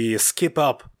the skip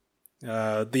up,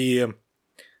 the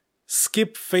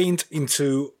skip feint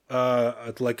into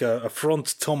like a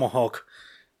front tomahawk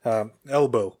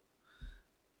elbow.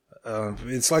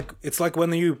 It's like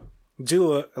when you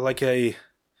do a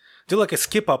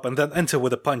skip up and then enter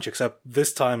with a punch, except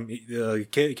this time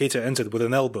Kattar entered with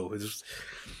an elbow. It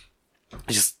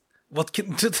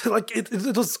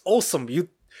was awesome. You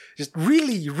just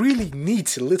really, really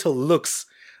neat little looks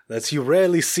that you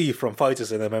rarely see from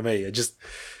fighters in MMA.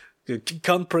 You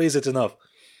can't praise it enough.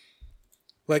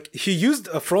 Like, he used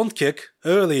a front kick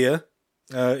earlier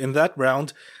in that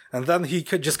round, and then he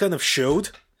just kind of shown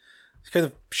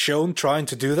trying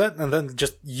to do that, and then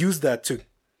just used that to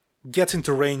get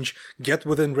into range, get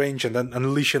within range, and then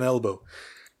unleash an elbow.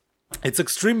 It's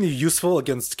extremely useful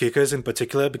against kickers in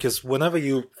particular, because whenever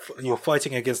you're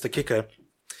fighting against a kicker,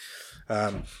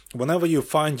 whenever you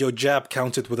find your jab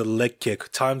counted with a leg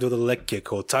kick, timed with a leg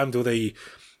kick, or timed with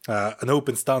an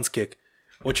open stance kick,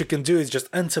 what you can do is just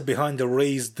enter behind the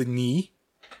raised knee,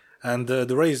 and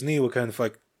the raised knee will kind of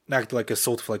like act like a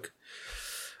sort of like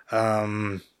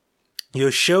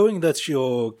you're showing that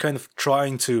you're kind of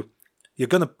trying to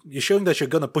you're showing that you're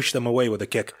gonna push them away with a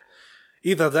kick.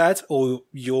 Either that, or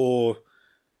you're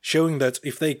showing that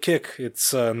if they kick,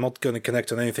 it's not gonna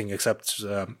connect on anything except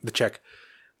the check.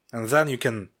 And then you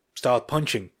can start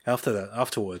punching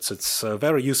afterwards. It's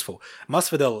very useful.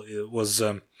 Masvidal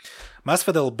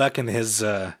back in his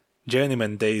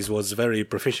journeyman days was very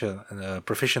proficient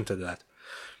at that.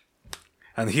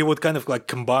 And he would kind of like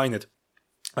combine it.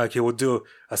 Like, he would do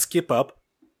a skip up,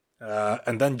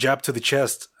 and then jab to the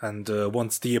chest. And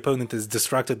once the opponent is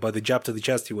distracted by the jab to the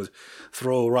chest, he would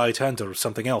throw a right hand or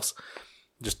something else.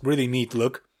 Just really neat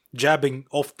look. Jabbing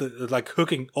off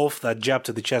hooking off that jab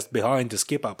to the chest behind the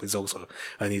skip up is also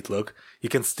a neat look. You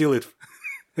can steal it.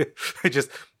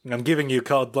 I'm giving you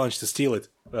carte blanche to steal it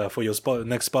for your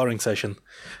next sparring session,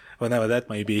 whenever that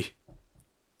may be.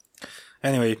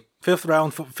 Anyway, fifth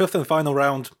and final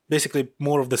round, basically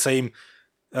more of the same.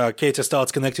 Kattar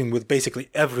starts connecting with basically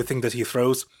everything that he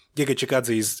throws. Giga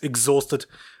Chikadze is exhausted,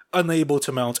 unable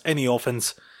to mount any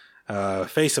offense,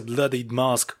 face a bloodied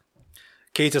mask.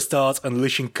 Kattar starts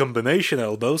unleashing combination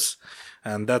elbows,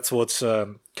 and that's what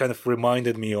kind of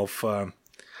reminded me of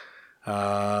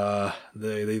the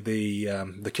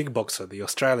kickboxer, the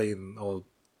Australian or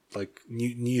like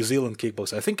New Zealand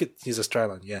kickboxer. I think he's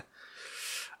Australian, yeah.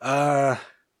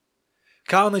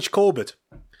 Carnage Corbett.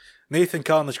 Nathan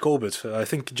Carnage Corbett. I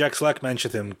think Jack Slack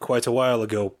mentioned him quite a while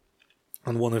ago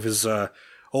on one of his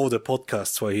older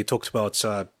podcasts where he talked about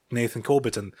Nathan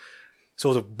Corbett and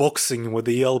sort of boxing with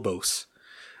the elbows.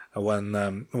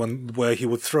 where he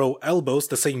would throw elbows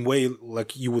the same way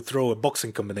like you would throw a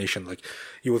boxing combination. Like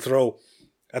you would throw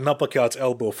an uppercut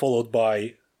elbow followed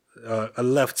by a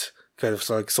left, kind of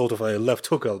like sort of a left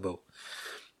hook elbow.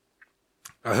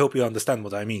 I hope you understand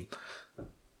what I mean.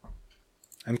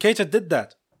 And Kattar did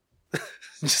that.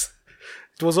 It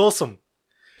was awesome.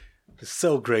 It's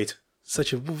so great.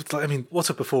 What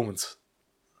a performance.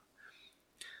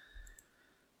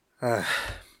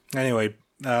 Anyway,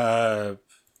 after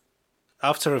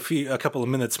a couple of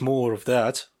minutes more of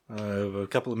that, a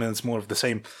couple of minutes more of the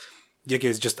same, Giga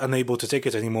is just unable to take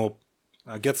it anymore.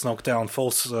 Gets knocked down,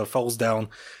 falls down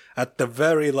at the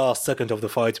very last second of the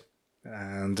fight,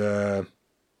 and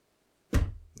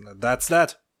that's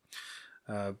that.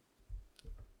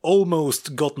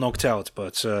 Almost got knocked out,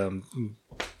 but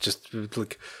just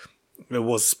like it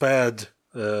was spared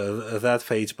that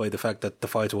fate by the fact that the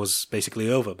fight was basically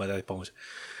over by that point.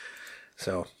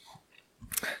 So,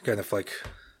 kind of like,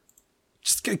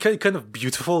 just kind of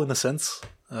beautiful in a sense.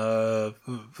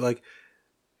 Like,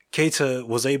 Kattar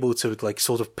was able to like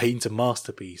sort of paint a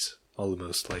masterpiece,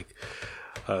 almost like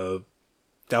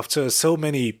after so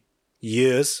many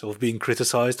years of being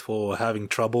criticized for having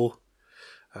troubles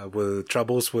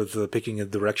with picking a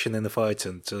direction in the fight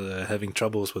and having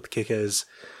troubles with kickers,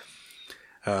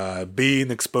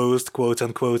 being exposed, quote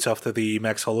unquote, after the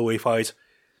Max Holloway fight,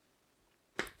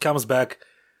 comes back,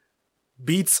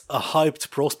 beats a hyped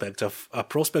prospect, a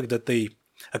prospect that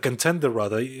a contender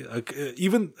rather,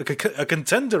 even a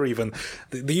contender even.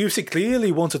 The UFC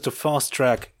clearly wanted to fast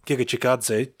track Giga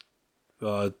Chikadze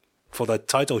for that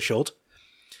title shot.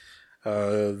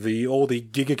 All the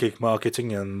Giga Kick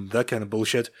marketing and that kind of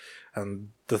bullshit, and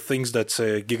the things that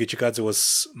Giga Chikadze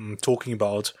was talking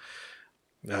about,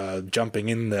 jumping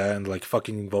in there and like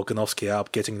fucking Volkanovski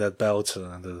up, getting that belt,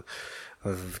 and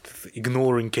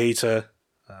ignoring Kattar,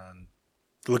 and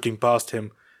looking past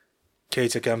him.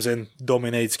 Kattar comes in,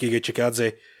 dominates Giga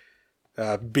Chikadze,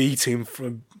 beats him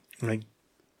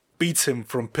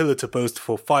from pillar to post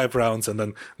for 5 rounds, and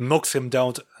then knocks him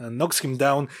down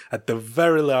at the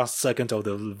very last second of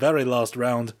the very last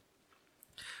round.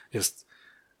 Just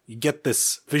you get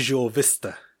this visual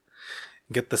vista.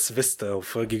 Get this vista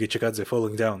of Giga Chikadze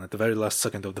falling down at the very last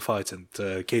second of the fight, and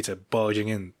Kattar barging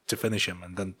in to finish him,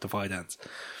 and then the fight ends.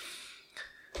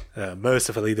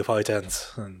 Mercifully, the fight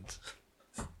ends, and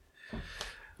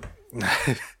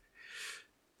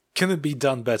couldn't be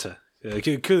done better.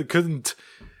 Couldn't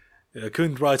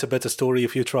write a better story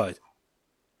if you tried.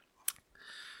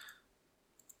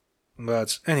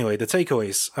 But anyway, the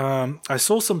takeaways. I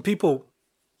saw some people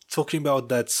talking about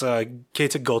that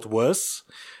Kattar got worse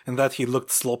and that he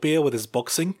looked sloppier with his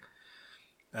boxing.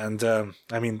 And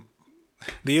I mean,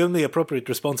 the only appropriate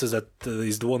response is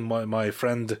the one my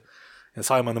friend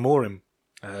Simon Amorim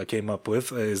came up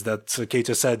with, is that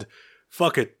Kattar said,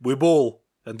 "Fuck it, we ball,"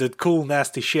 and did cool,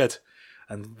 nasty shit.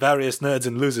 And various nerds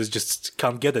and losers just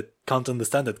can't get it, can't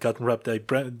understand it, can't wrap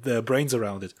their brains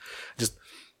around it. Just,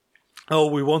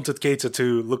 we wanted Kattar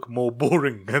to look more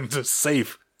boring and just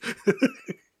safe.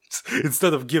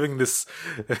 Instead of giving us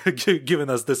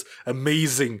this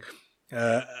amazing,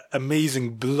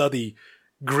 bloody,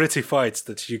 gritty fights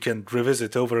that you can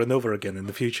revisit over and over again in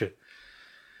the future.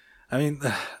 I mean,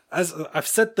 as I've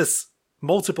said this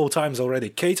multiple times already,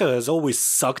 Kattar has always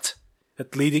sucked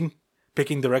at leading,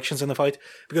 picking directions in the fight,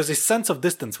 because his sense of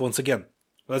distance, once again,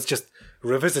 let's just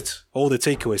revisit all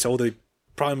the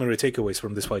primary takeaways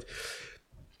from this fight.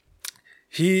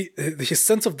 His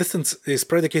sense of distance is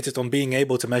predicated on being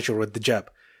able to measure with the jab.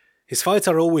 His fights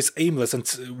are always aimless,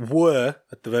 and were,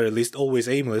 at the very least, always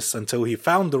aimless until he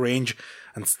found the range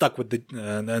and stuck with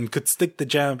and could stick the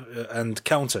jab and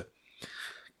counter.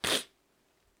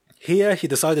 Here, he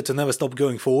decided to never stop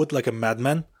going forward like a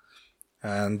madman,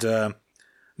 and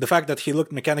the fact that he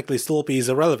looked mechanically sloppy is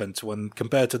irrelevant when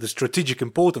compared to the strategic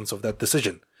importance of that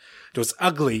decision. It was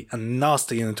ugly and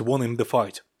nasty, and it won him the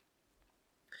fight.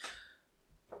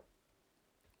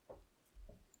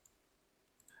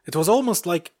 It was almost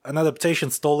like an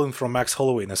adaptation stolen from Max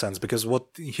Holloway in a sense, because what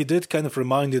he did kind of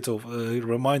reminded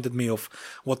me of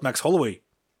what Max Holloway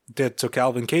did to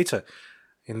Calvin Kattar,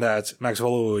 in that Max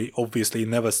Holloway obviously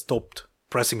never stopped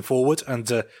pressing forward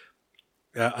and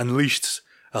unleashed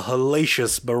a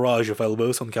hellacious barrage of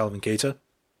elbows on Calvin Kattar,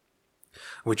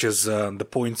 which is the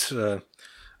point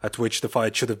at which the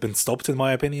fight should have been stopped, in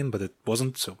my opinion, but it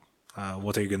wasn't, so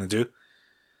what are you going to do?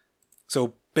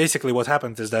 So basically what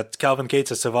happened is that Calvin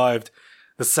Kattar survived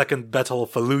the second Battle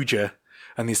of Fallujah,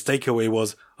 and his takeaway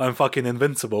was, "I'm fucking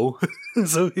invincible."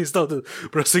 So he started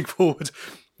pressing forward,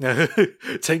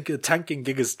 tanking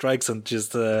Giga's strikes and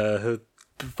just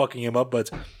fucking him up,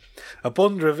 but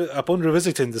upon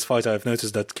revisiting this fight, I've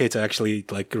noticed that Kattar actually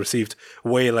received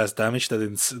way less damage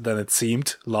than it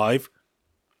seemed live.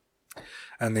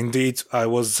 And indeed, I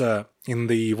was in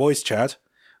the voice chat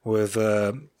with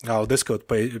our Discord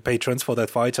patrons for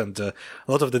that fight, and a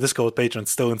lot of the Discord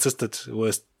patrons still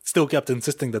kept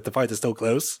insisting that the fight is still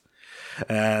close.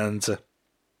 And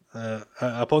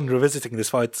upon revisiting this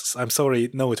fight, I'm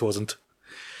sorry, no, it wasn't.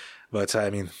 But I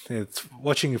mean,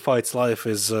 watching fights live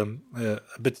is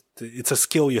it's a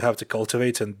skill you have to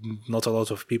cultivate, and not a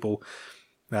lot of people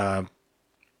are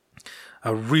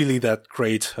really that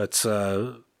great at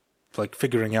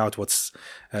figuring out what's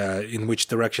in which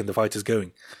direction the fight is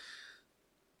going.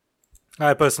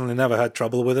 I personally never had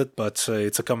trouble with it, but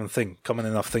it's a common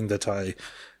enough thing that I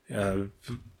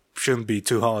shouldn't be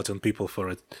too hard on people for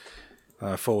it,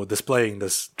 for displaying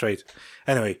this trait.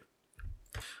 Anyway,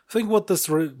 I think what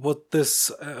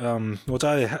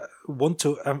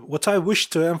I wish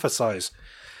to emphasize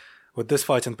with this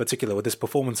fight in particular, with this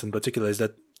performance in particular, is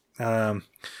that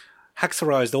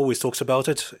Haxorized always talks about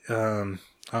it.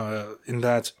 In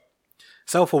that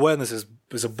self-awareness is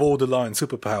a borderline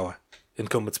superpower in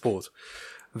combat sport.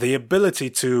 The ability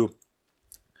to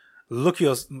look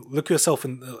at yourself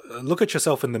in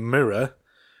the mirror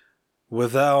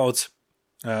without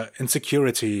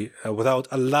insecurity, without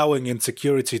allowing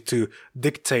insecurity to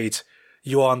dictate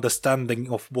your understanding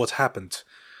of what happened,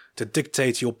 to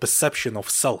dictate your perception of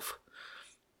self.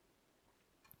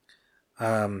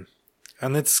 And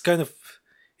it's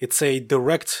in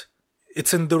direct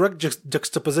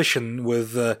juxtaposition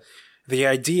with the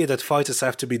idea that fighters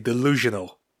have to be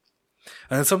delusional.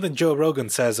 And it's something Joe Rogan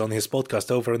says on his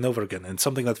podcast over and over again, and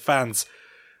something that fans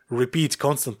repeat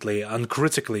constantly,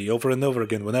 uncritically, over and over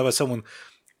again,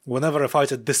 whenever a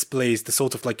fighter displays the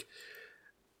sort of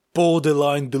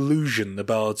borderline delusion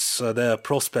about their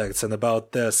prospects and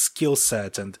about their skill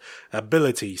set and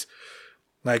abilities.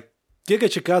 Giga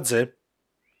Chikadze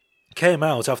came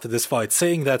out after this fight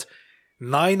saying that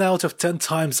 9 out of 10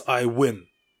 times I win.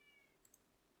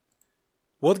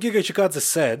 What Giga Chikadze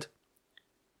said,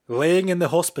 laying in the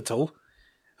hospital,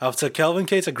 after Calvin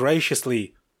Kattar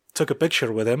graciously took a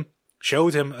picture with him,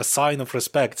 showed him a sign of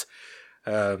respect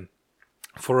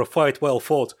for a fight well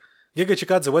fought, Giga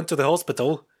Chikadze went to the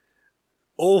hospital,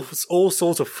 all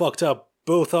sorts of fucked up,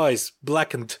 both eyes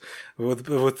blackened,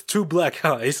 with 2 black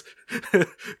eyes,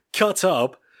 cut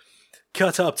up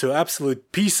to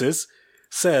absolute pieces,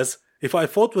 says, if I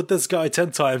fought with this guy 10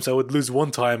 times, I would lose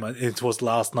 1 time, and it was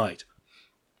last night.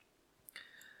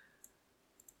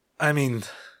 I mean,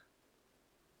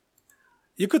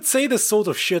 you could say this sort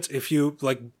of shit if you,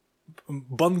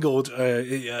 bungled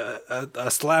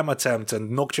a slam attempt and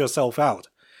knocked yourself out,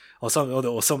 or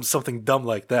something dumb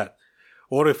like that.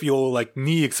 Or if your,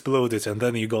 knee exploded and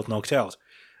then you got knocked out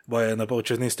by an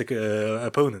opportunistic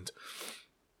opponent.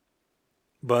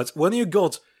 But when you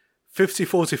got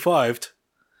 50-45'd,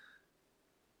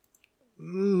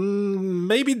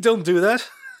 maybe don't do that.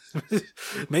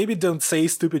 Maybe don't say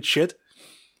stupid shit.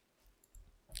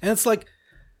 And it's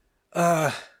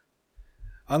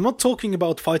I'm not talking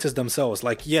about fighters themselves.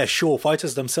 Yeah, sure,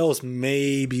 fighters themselves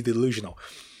may be delusional.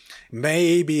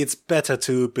 Maybe it's better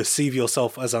to perceive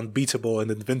yourself as unbeatable and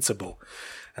invincible,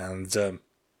 and to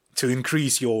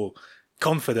increase your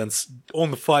confidence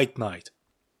on the fight night.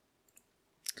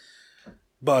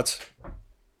 But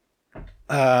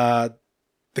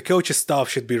the coach's staff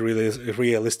should be really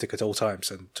realistic at all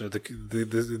times, and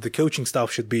the coaching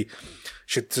staff should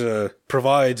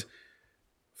provide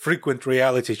frequent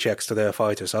reality checks to their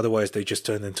fighters. Otherwise, they just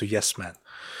turn into yes men.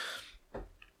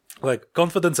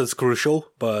 Confidence is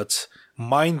crucial, but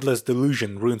mindless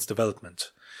delusion ruins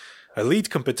development.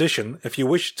 Elite competition, if you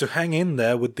wish to hang in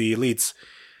there with the elites,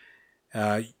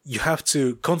 you have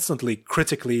to constantly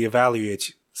critically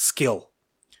evaluate skill,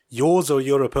 yours or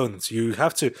your opponent's. You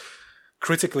have to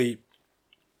critically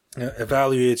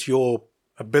evaluate your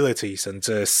abilities and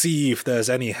see if there's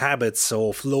any habits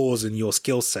or flaws in your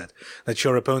skill set that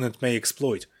your opponent may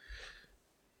exploit.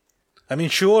 I mean,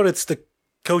 sure, it's the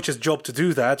coach's job to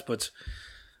do that, but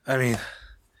I mean,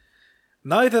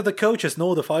 neither the coaches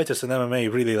nor the fighters in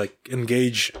MMA really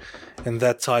engage in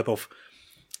that type of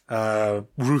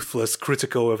ruthless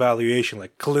critical evaluation,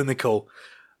 clinical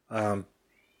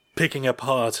picking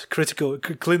apart,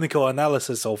 clinical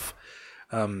analysis of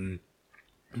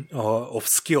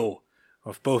skill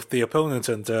of both the opponent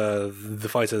and the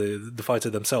fighter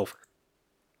themselves.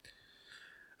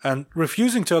 And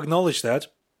refusing to acknowledge that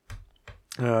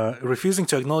you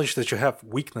have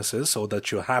weaknesses or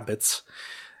that your habits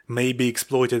may be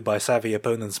exploited by savvy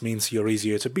opponents means you're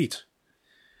easier to beat.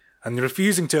 And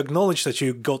refusing to acknowledge that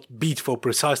you got beat for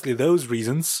precisely those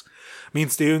reasons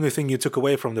means the only thing you took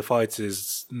away from the fight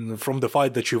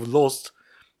that you've lost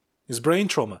is brain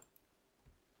trauma.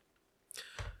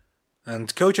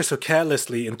 And coaches who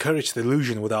carelessly encourage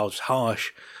delusion without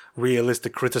harsh,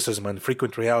 realistic criticism and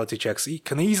frequent reality checks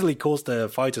can easily cause their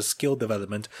fighters' skill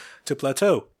development to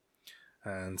plateau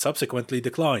and subsequently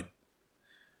decline.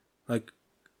 Like,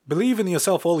 believe in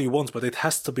yourself all you want, but it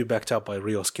has to be backed up by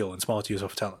real skill and smart use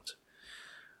of talent.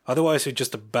 Otherwise, you're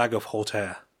just a bag of hot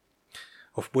air,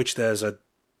 of which there's a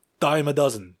dime a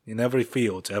dozen in every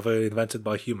field ever invented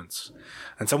by humans.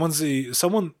 And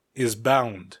someone is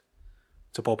bound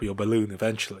to pop your balloon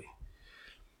eventually.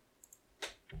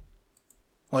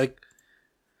 Like,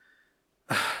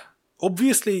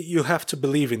 obviously you have to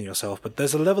believe in yourself, but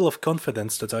there's a level of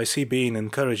confidence that I see being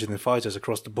encouraged in fighters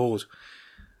across the board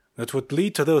that would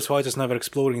lead to those fighters never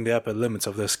exploring the upper limits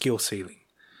of their skill ceiling.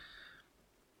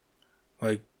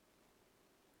 Like,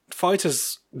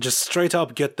 fighters just straight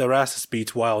up get their asses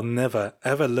beat while never,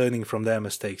 ever learning from their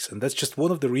mistakes. And that's just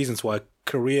one of the reasons why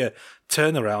career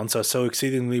turnarounds are so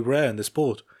exceedingly rare in the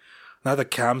sport. Neither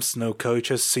camps nor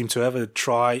coaches seem to ever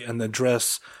try and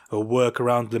address or work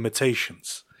around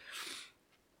limitations.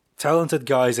 Talented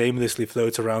guys aimlessly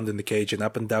float around in the cage and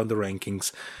up and down the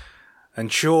rankings.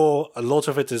 And sure, a lot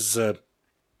of it is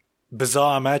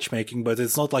bizarre matchmaking, but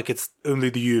it's not like it's only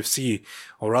the UFC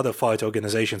or other fight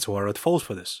organizations who are at fault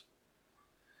for this.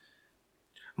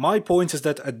 My point is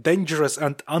that a dangerous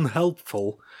and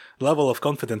unhelpful level of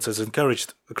confidence is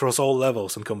encouraged across all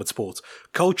levels in combat sports,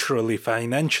 culturally,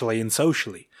 financially, and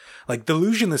socially. Like,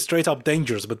 delusion is straight up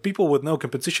dangerous, but people with no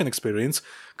competition experience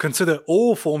consider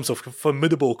all forms of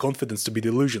formidable confidence to be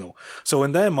delusional. So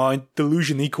in their mind,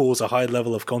 delusion equals a high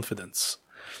level of confidence.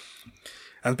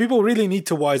 And people really need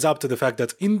to wise up to the fact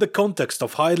that in the context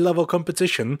of high-level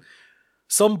competition,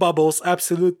 some bubbles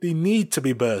absolutely need to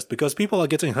be burst because people are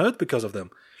getting hurt because of them.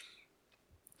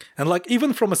 And like,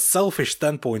 even from a selfish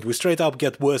standpoint, we straight up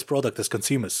get worse product as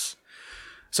consumers.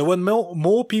 So when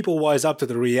more people wise up to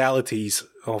the realities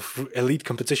of elite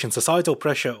competition, societal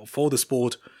pressure for the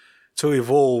sport to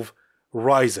evolve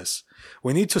rises.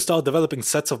 We need to start developing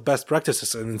sets of best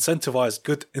practices and incentivize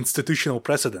good institutional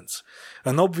precedents.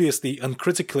 And obviously,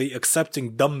 uncritically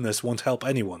accepting dumbness won't help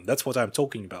anyone. That's what I'm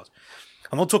talking about.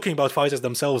 I'm not talking about fighters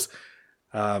themselves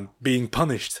being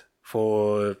punished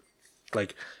for,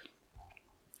 like,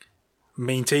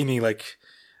 maintaining, like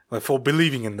for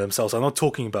believing in themselves. I'm not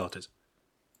talking about it.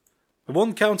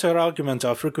 One counter argument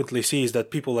I frequently see is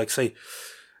that people say,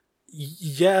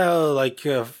 yeah,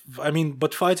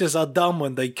 but fighters are dumb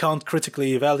when they can't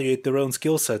critically evaluate their own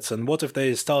skill sets, and what if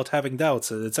they start having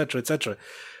doubts, etc., etc.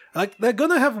 Like, they're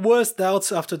gonna have worse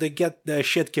doubts after they get their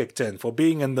shit kicked in for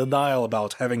being in denial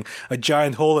about having a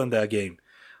giant hole in their game.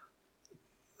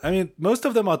 I mean, most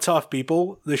of them are tough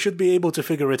people. They should be able to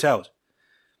figure it out.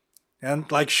 And,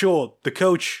 sure, the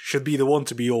coach should be the one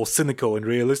to be all cynical and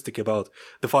realistic about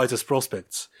the fighter's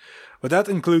prospects. But that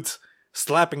includes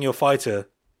slapping your fighter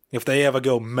if they ever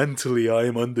go, mentally I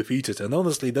am undefeated. And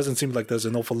honestly, it doesn't seem like there's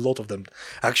an awful lot of them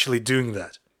actually doing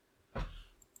that.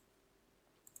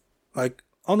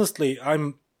 Honestly,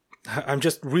 I'm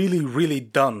just really, really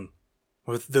done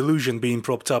with delusion being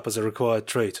propped up as a required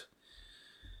trait.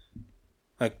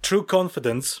 True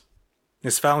confidence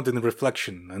is found in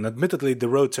reflection, and admittedly the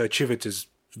road to achieve it is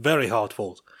very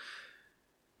hard-fought.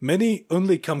 Many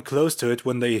only come close to it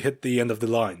when they hit the end of the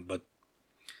line, but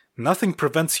nothing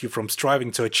prevents you from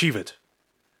striving to achieve it,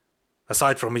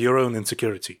 aside from your own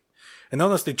insecurity. And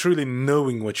honestly, truly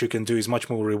knowing what you can do is much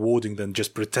more rewarding than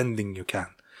just pretending you can.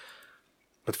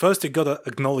 But first you gotta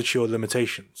acknowledge your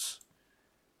limitations,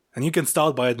 and you can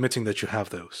start by admitting that you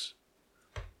have those.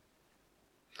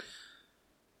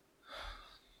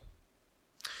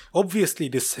 Obviously,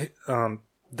 this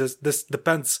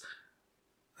depends.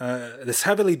 This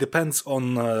heavily depends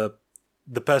on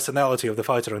the personality of the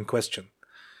fighter in question.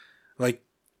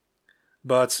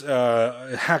 But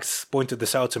Hacks pointed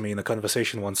this out to me in a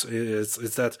conversation once.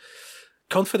 Is that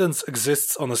confidence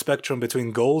exists on a spectrum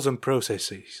between goals and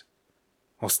processes,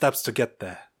 or steps to get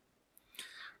there.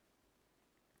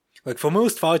 For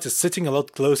most fighters, sitting a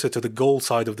lot closer to the goal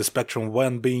side of the spectrum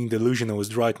when being delusional is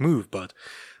the right move, but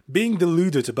being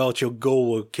deluded about your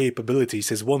goal or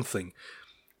capabilities is one thing,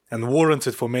 and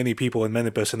warranted for many people and many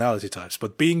personality types,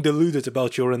 but being deluded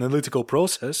about your analytical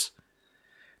process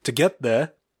to get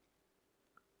there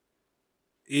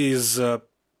is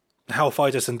how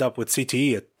fighters end up with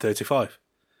CTE at 35.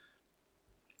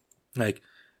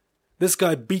 This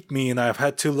guy beat me and I've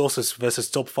had 2 losses versus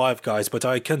top 5 guys, but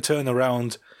I can turn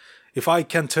around. If I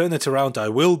can turn it around, I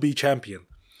will be champion.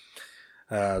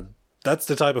 That's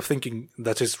the type of thinking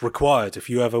that is required if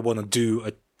you ever want to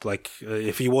do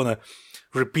if you want to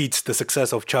repeat the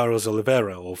success of Charles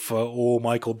Oliveira or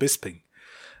Michael Bisping.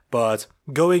 But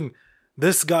going,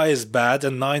 this guy is bad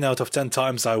and 9 out of 10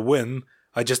 times I win,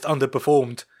 I just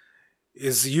underperformed,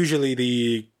 is usually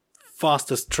the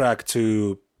fastest track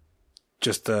to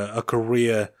just a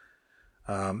career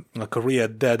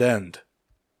dead end.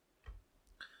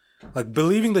 Like,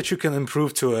 believing that you can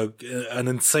improve to an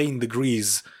insane degree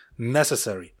is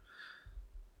necessary.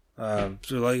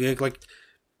 Like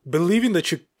believing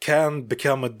that you can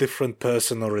become a different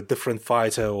person or a different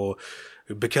fighter or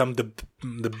become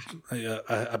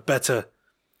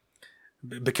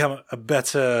a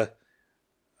better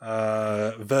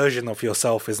version of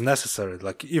yourself is necessary.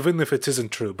 Like, even if it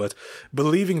isn't true, but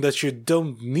believing that you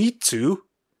don't need to,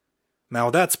 now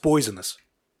that's poisonous.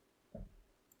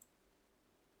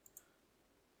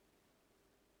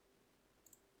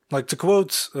 Like, to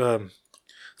quote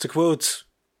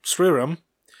Sriram,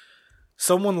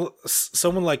 someone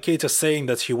like Kattar saying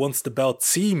that he wants the belt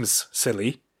seems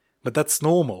silly, but that's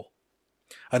normal,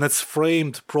 and it's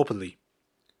framed properly.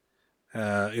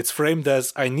 It's framed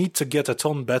as, I need to get a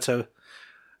ton better.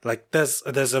 Like,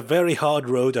 there's a very hard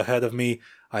road ahead of me.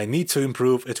 I need to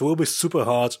improve. It will be super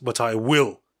hard, but I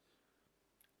will.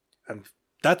 And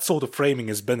that sort of framing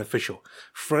is beneficial.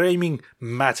 Framing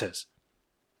matters.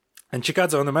 And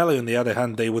Chikadze and O'Malley, on the other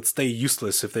hand, they would stay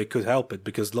useless if they could help it,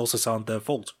 because losses aren't their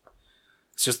fault.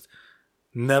 It's just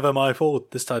never my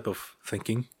fault, this type of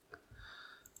thinking.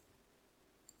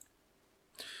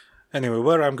 Anyway,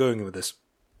 where I'm going with this.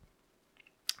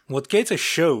 What Kattar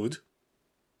showed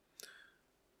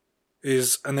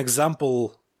is an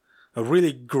example, a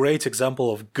really great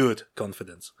example of good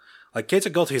confidence. Like,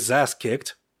 Kattar got his ass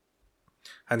kicked,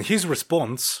 and his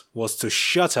response was to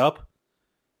shut up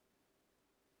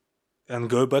and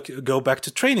go back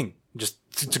to training.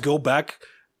 Just to go back,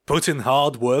 put in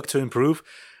hard work to improve,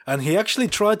 and he actually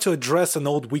tried to address an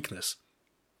old weakness,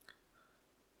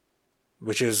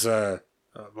 which is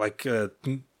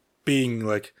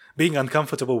being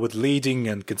uncomfortable with leading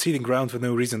and conceding ground for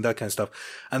no reason, that kind of stuff.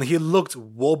 And he looked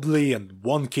wobbly and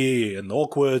wonky and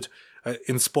awkward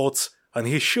in spots, and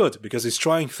he should, because he's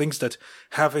trying things that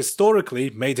have historically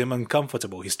made him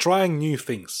uncomfortable. He's trying new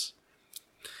things.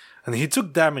 And he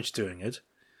took damage doing it,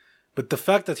 but the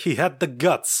fact that he had the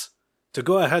guts to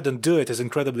go ahead and do it is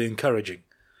incredibly encouraging.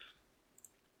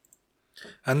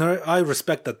 And I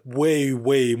respect that way,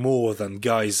 way more than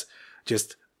guys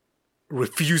just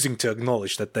refusing to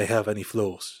acknowledge that they have any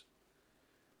flaws.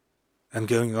 And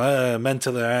going,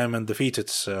 mentally I am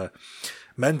undefeated.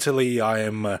 Mentally I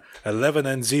am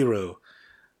 11-0.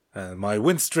 My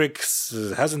win streak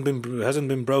hasn't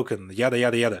been broken. Yada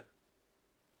yada yada.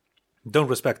 Don't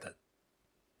respect that.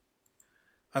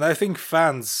 And I think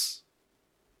fans,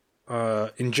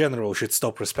 in general, should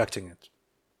stop respecting it.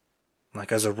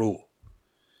 Like, as a rule.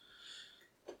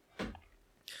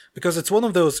 Because it's one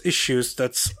of those issues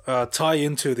that tie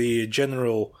into the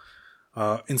general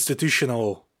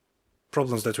institutional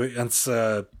problems that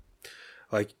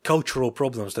like cultural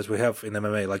problems that we have in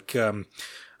MMA, like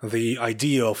the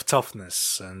idea of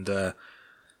toughness and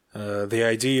the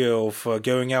idea of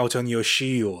going out on your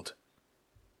shield.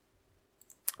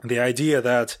 The idea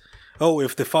that,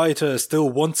 if the fighter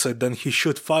still wants it, then he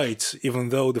should fight, even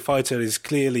though the fighter is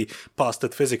clearly past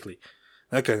it physically.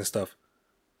 That kind of stuff.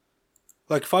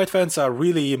 Like, fight fans are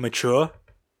really immature,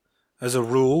 as a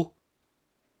rule.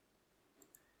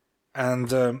 And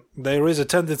there is a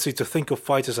tendency to think of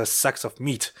fighters as sacks of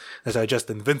meat that are just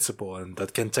invincible and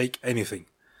that can take anything.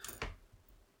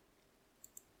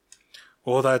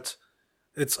 Or that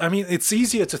it's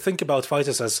easier to think about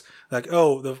fighters as like,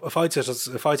 the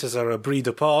fighters are a breed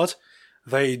apart.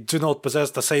 They do not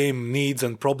possess the same needs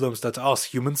and problems that us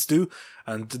humans do,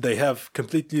 and they have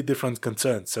completely different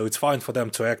concerns. So it's fine for them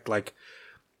to act like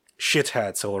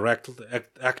shitheads or act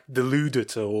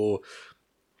deluded or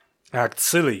act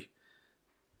silly.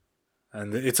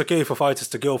 And it's okay for fighters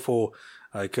to go for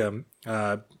like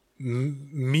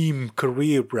meme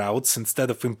career routes instead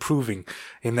of improving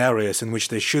in areas in which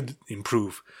they should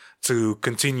improve to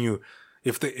continue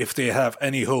if they have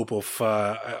any hope of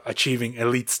achieving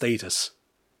elite status.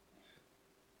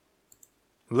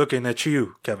 Looking at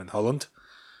you, Kevin Holland.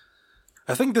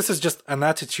 I think this is just an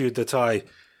attitude that I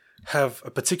have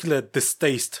a particular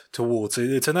distaste towards.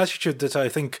 It's an attitude that I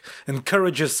think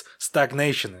encourages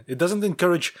stagnation. It doesn't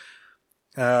encourage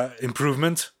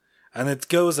improvement, and it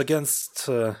goes against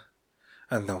I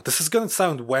don't know, this is going to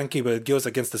sound wanky, but it goes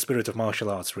against the spirit of martial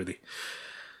arts, really.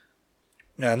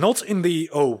 Not in the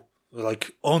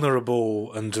like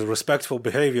honorable and respectful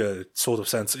behavior sort of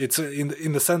sense. It's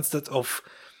in the sense that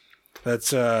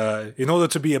in order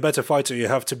to be a better fighter, you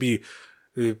have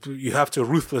to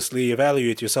ruthlessly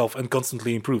evaluate yourself and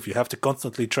constantly improve. You have to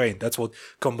constantly train. That's what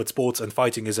combat sports and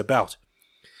fighting is about.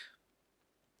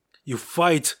 You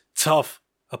fight tough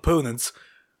opponents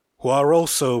who are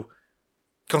also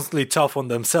constantly tough on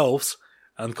themselves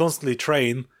and constantly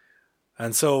train.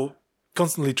 And so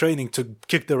constantly training to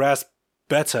kick their ass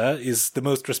better is the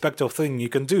most respectful thing you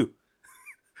can do.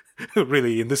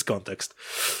 Really, in this context.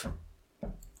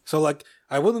 So, like,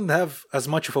 I wouldn't have as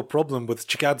much of a problem with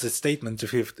Chikadze's statement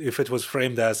if it was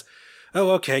framed as,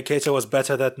 oh, okay, Kattar was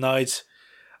better that night,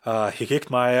 he kicked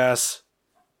my ass,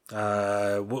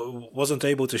 wasn't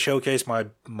able to showcase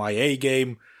my A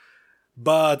game,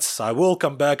 but I will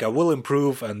come back, I will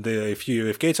improve, and if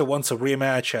Kattar wants a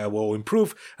rematch, I will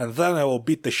improve, and then I will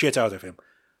beat the shit out of him.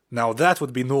 Now that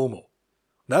would be normal.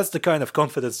 That's the kind of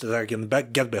confidence that I can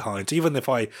get behind, even if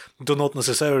I do not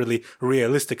necessarily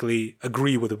realistically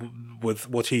agree with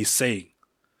what he's saying.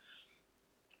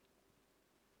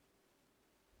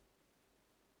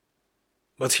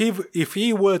 But if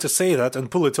he were to say that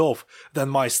and pull it off, then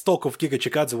my stock of Giga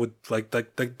Chikadze would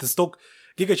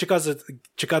Giga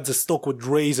Chikadze's stock would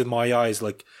raise in my eyes,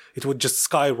 like it would just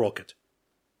skyrocket.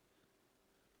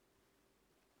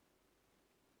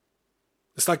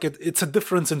 It's like it's a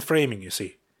difference in framing, you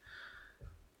see.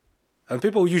 And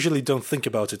people usually don't think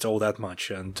about it all that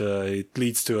much, and it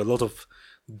leads to a lot of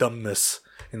dumbness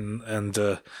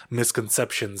and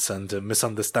misconceptions and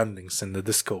misunderstandings in the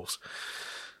discourse.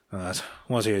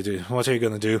 What are you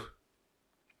gonna do?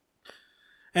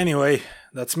 Anyway,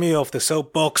 that's me off the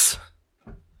soapbox.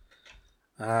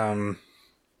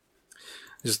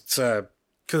 Just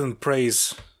couldn't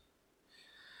praise.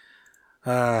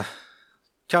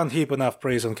 Can't heap enough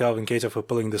praise on Calvin Kattar for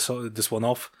pulling this one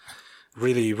off.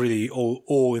 Really, really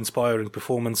awe-inspiring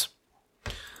performance.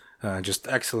 Just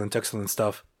excellent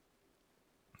stuff.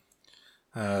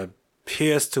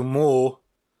 Here's to more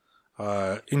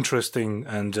interesting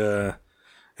and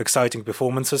exciting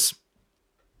performances.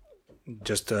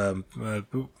 Just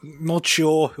not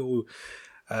sure.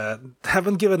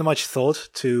 Haven't given much thought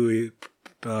to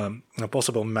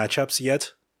possible matchups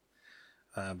yet.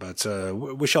 But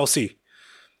we shall see.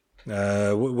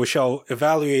 We shall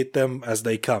evaluate them as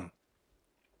they come.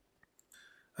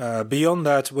 Beyond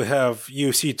that, we have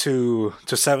UFC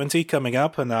 270 coming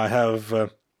up, and I have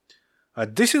a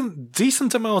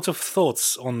decent amount of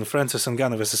thoughts on Francis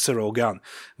Ngannou versus Cyril Gane.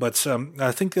 But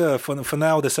I think for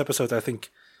now, this episode, I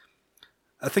think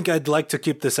I'd like to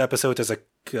keep this episode as a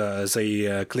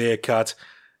clear-cut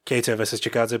Kattar versus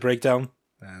Chikadze breakdown,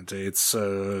 and it's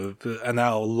an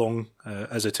hour long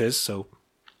as it is. So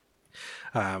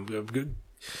I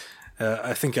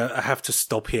think I have to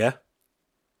stop here.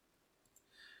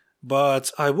 But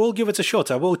I will give it a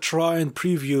shot. I will try and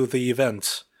preview the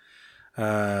event,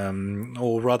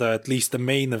 or rather at least the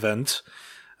main event,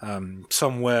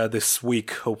 somewhere this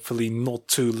week, hopefully not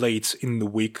too late in the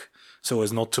week, so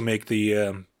as not to make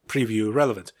the preview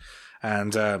relevant.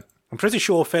 And I'm pretty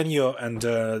sure Fenio and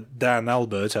Dan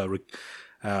Albert are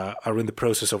in the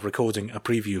process of recording a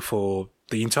preview for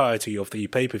the entirety of the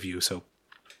pay-per-view, so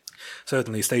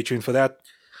certainly stay tuned for that.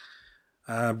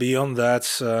 Beyond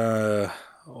that,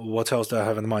 what else do I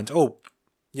have in mind? Oh,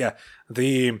 yeah,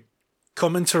 the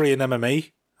commentary in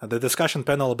MMA, the discussion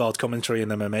panel about commentary in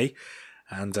MMA,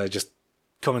 and just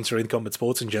commentary in combat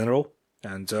sports in general,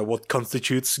 and what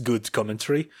constitutes good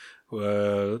commentary.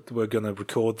 We're going to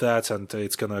record that, and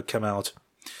it's going to come out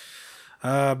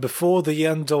before the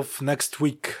end of next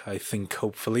week, I think,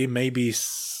 hopefully. Maybe,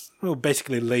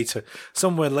 basically later,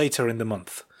 somewhere later in the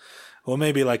month. Or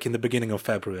maybe like in the beginning of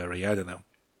February, I don't know.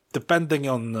 Depending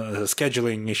on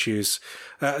scheduling issues,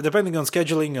 depending on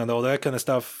scheduling and all that kind of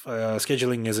stuff,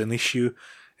 scheduling is an issue.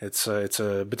 It's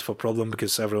a bit of a problem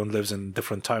because everyone lives in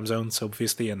different time zones,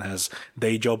 obviously, and has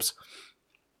day jobs.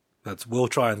 But we'll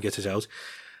try and get it out.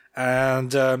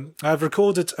 And I've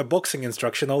recorded a boxing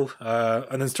instructional,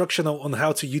 an instructional on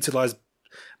how to utilize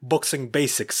boxing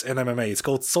basics in MMA. It's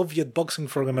called Soviet Boxing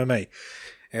for MMA.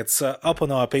 It's up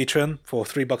on our Patreon for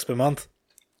 $3 per month.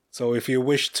 So if you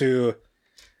wish to...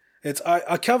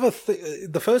 I cover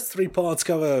the first 3 parts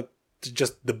cover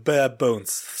just the bare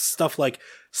bones, stuff like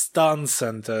stunts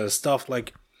and stuff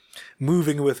like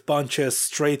moving with punches,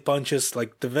 straight punches,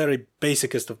 like the very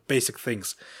basicest of basic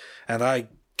things. And I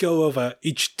go over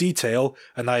each detail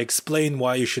and I explain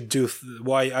why you should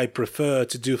why I prefer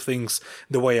to do things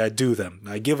the way I do them.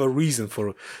 I give a reason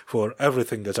for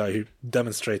everything that I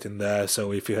demonstrate in there.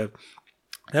 So if you have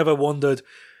ever wondered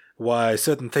why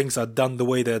certain things are done the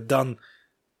way they're done,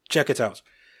 check it out.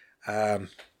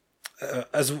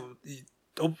 As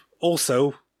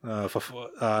also,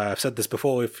 I've said this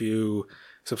before, if you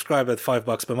subscribe at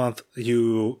 $5 per month,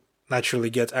 you naturally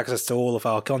get access to all of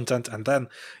our content, and then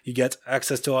you get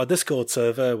access to our Discord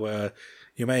server where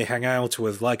you may hang out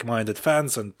with like-minded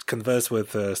fans and converse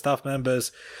with staff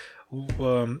members.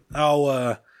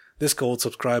 Our Discord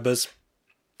subscribers,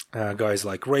 guys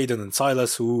like Raiden and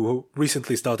Silas, who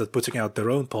recently started putting out their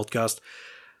own podcast,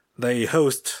 they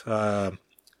host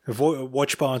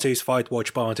watch parties, fight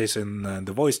watch parties in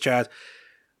the voice chat.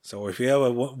 So if you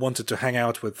ever wanted to hang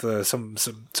out with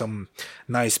some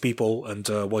nice people and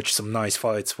watch some nice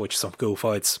fights, watch some cool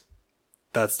fights,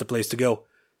 that's the place to go.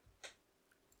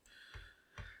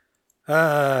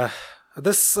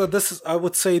 This is, I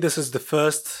would say, this is the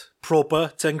first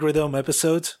proper Tengridome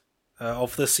episode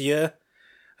of this year.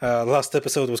 Last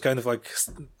episode was kind of like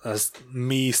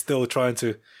me still trying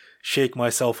to shake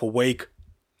myself awake.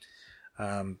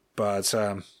 But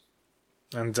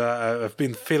I've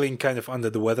been feeling kind of under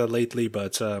the weather lately,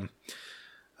 but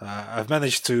I've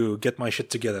managed to get my shit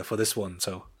together for this one,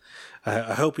 so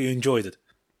I hope you enjoyed it.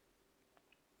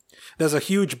 There's a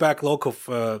huge backlog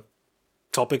of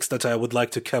topics that I would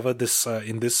like to cover this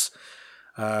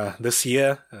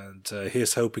year, and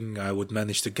here's hoping I would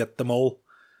manage to get them all.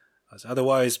 As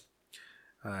otherwise,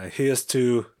 here's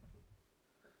to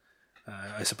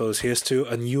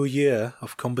a new year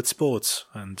of combat sports,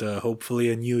 and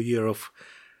hopefully a new year of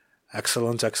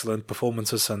excellent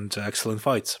performances and excellent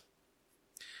fights.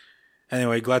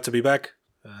 Anyway, glad to be back.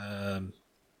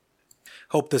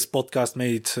 Hope this episode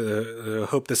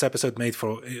made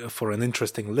for an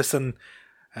interesting listen,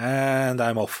 and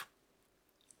I'm off.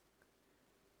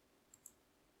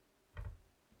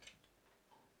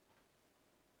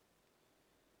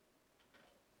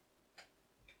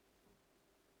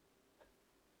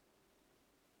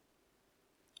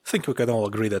 I think we can all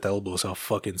agree that elbows are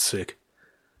fucking sick.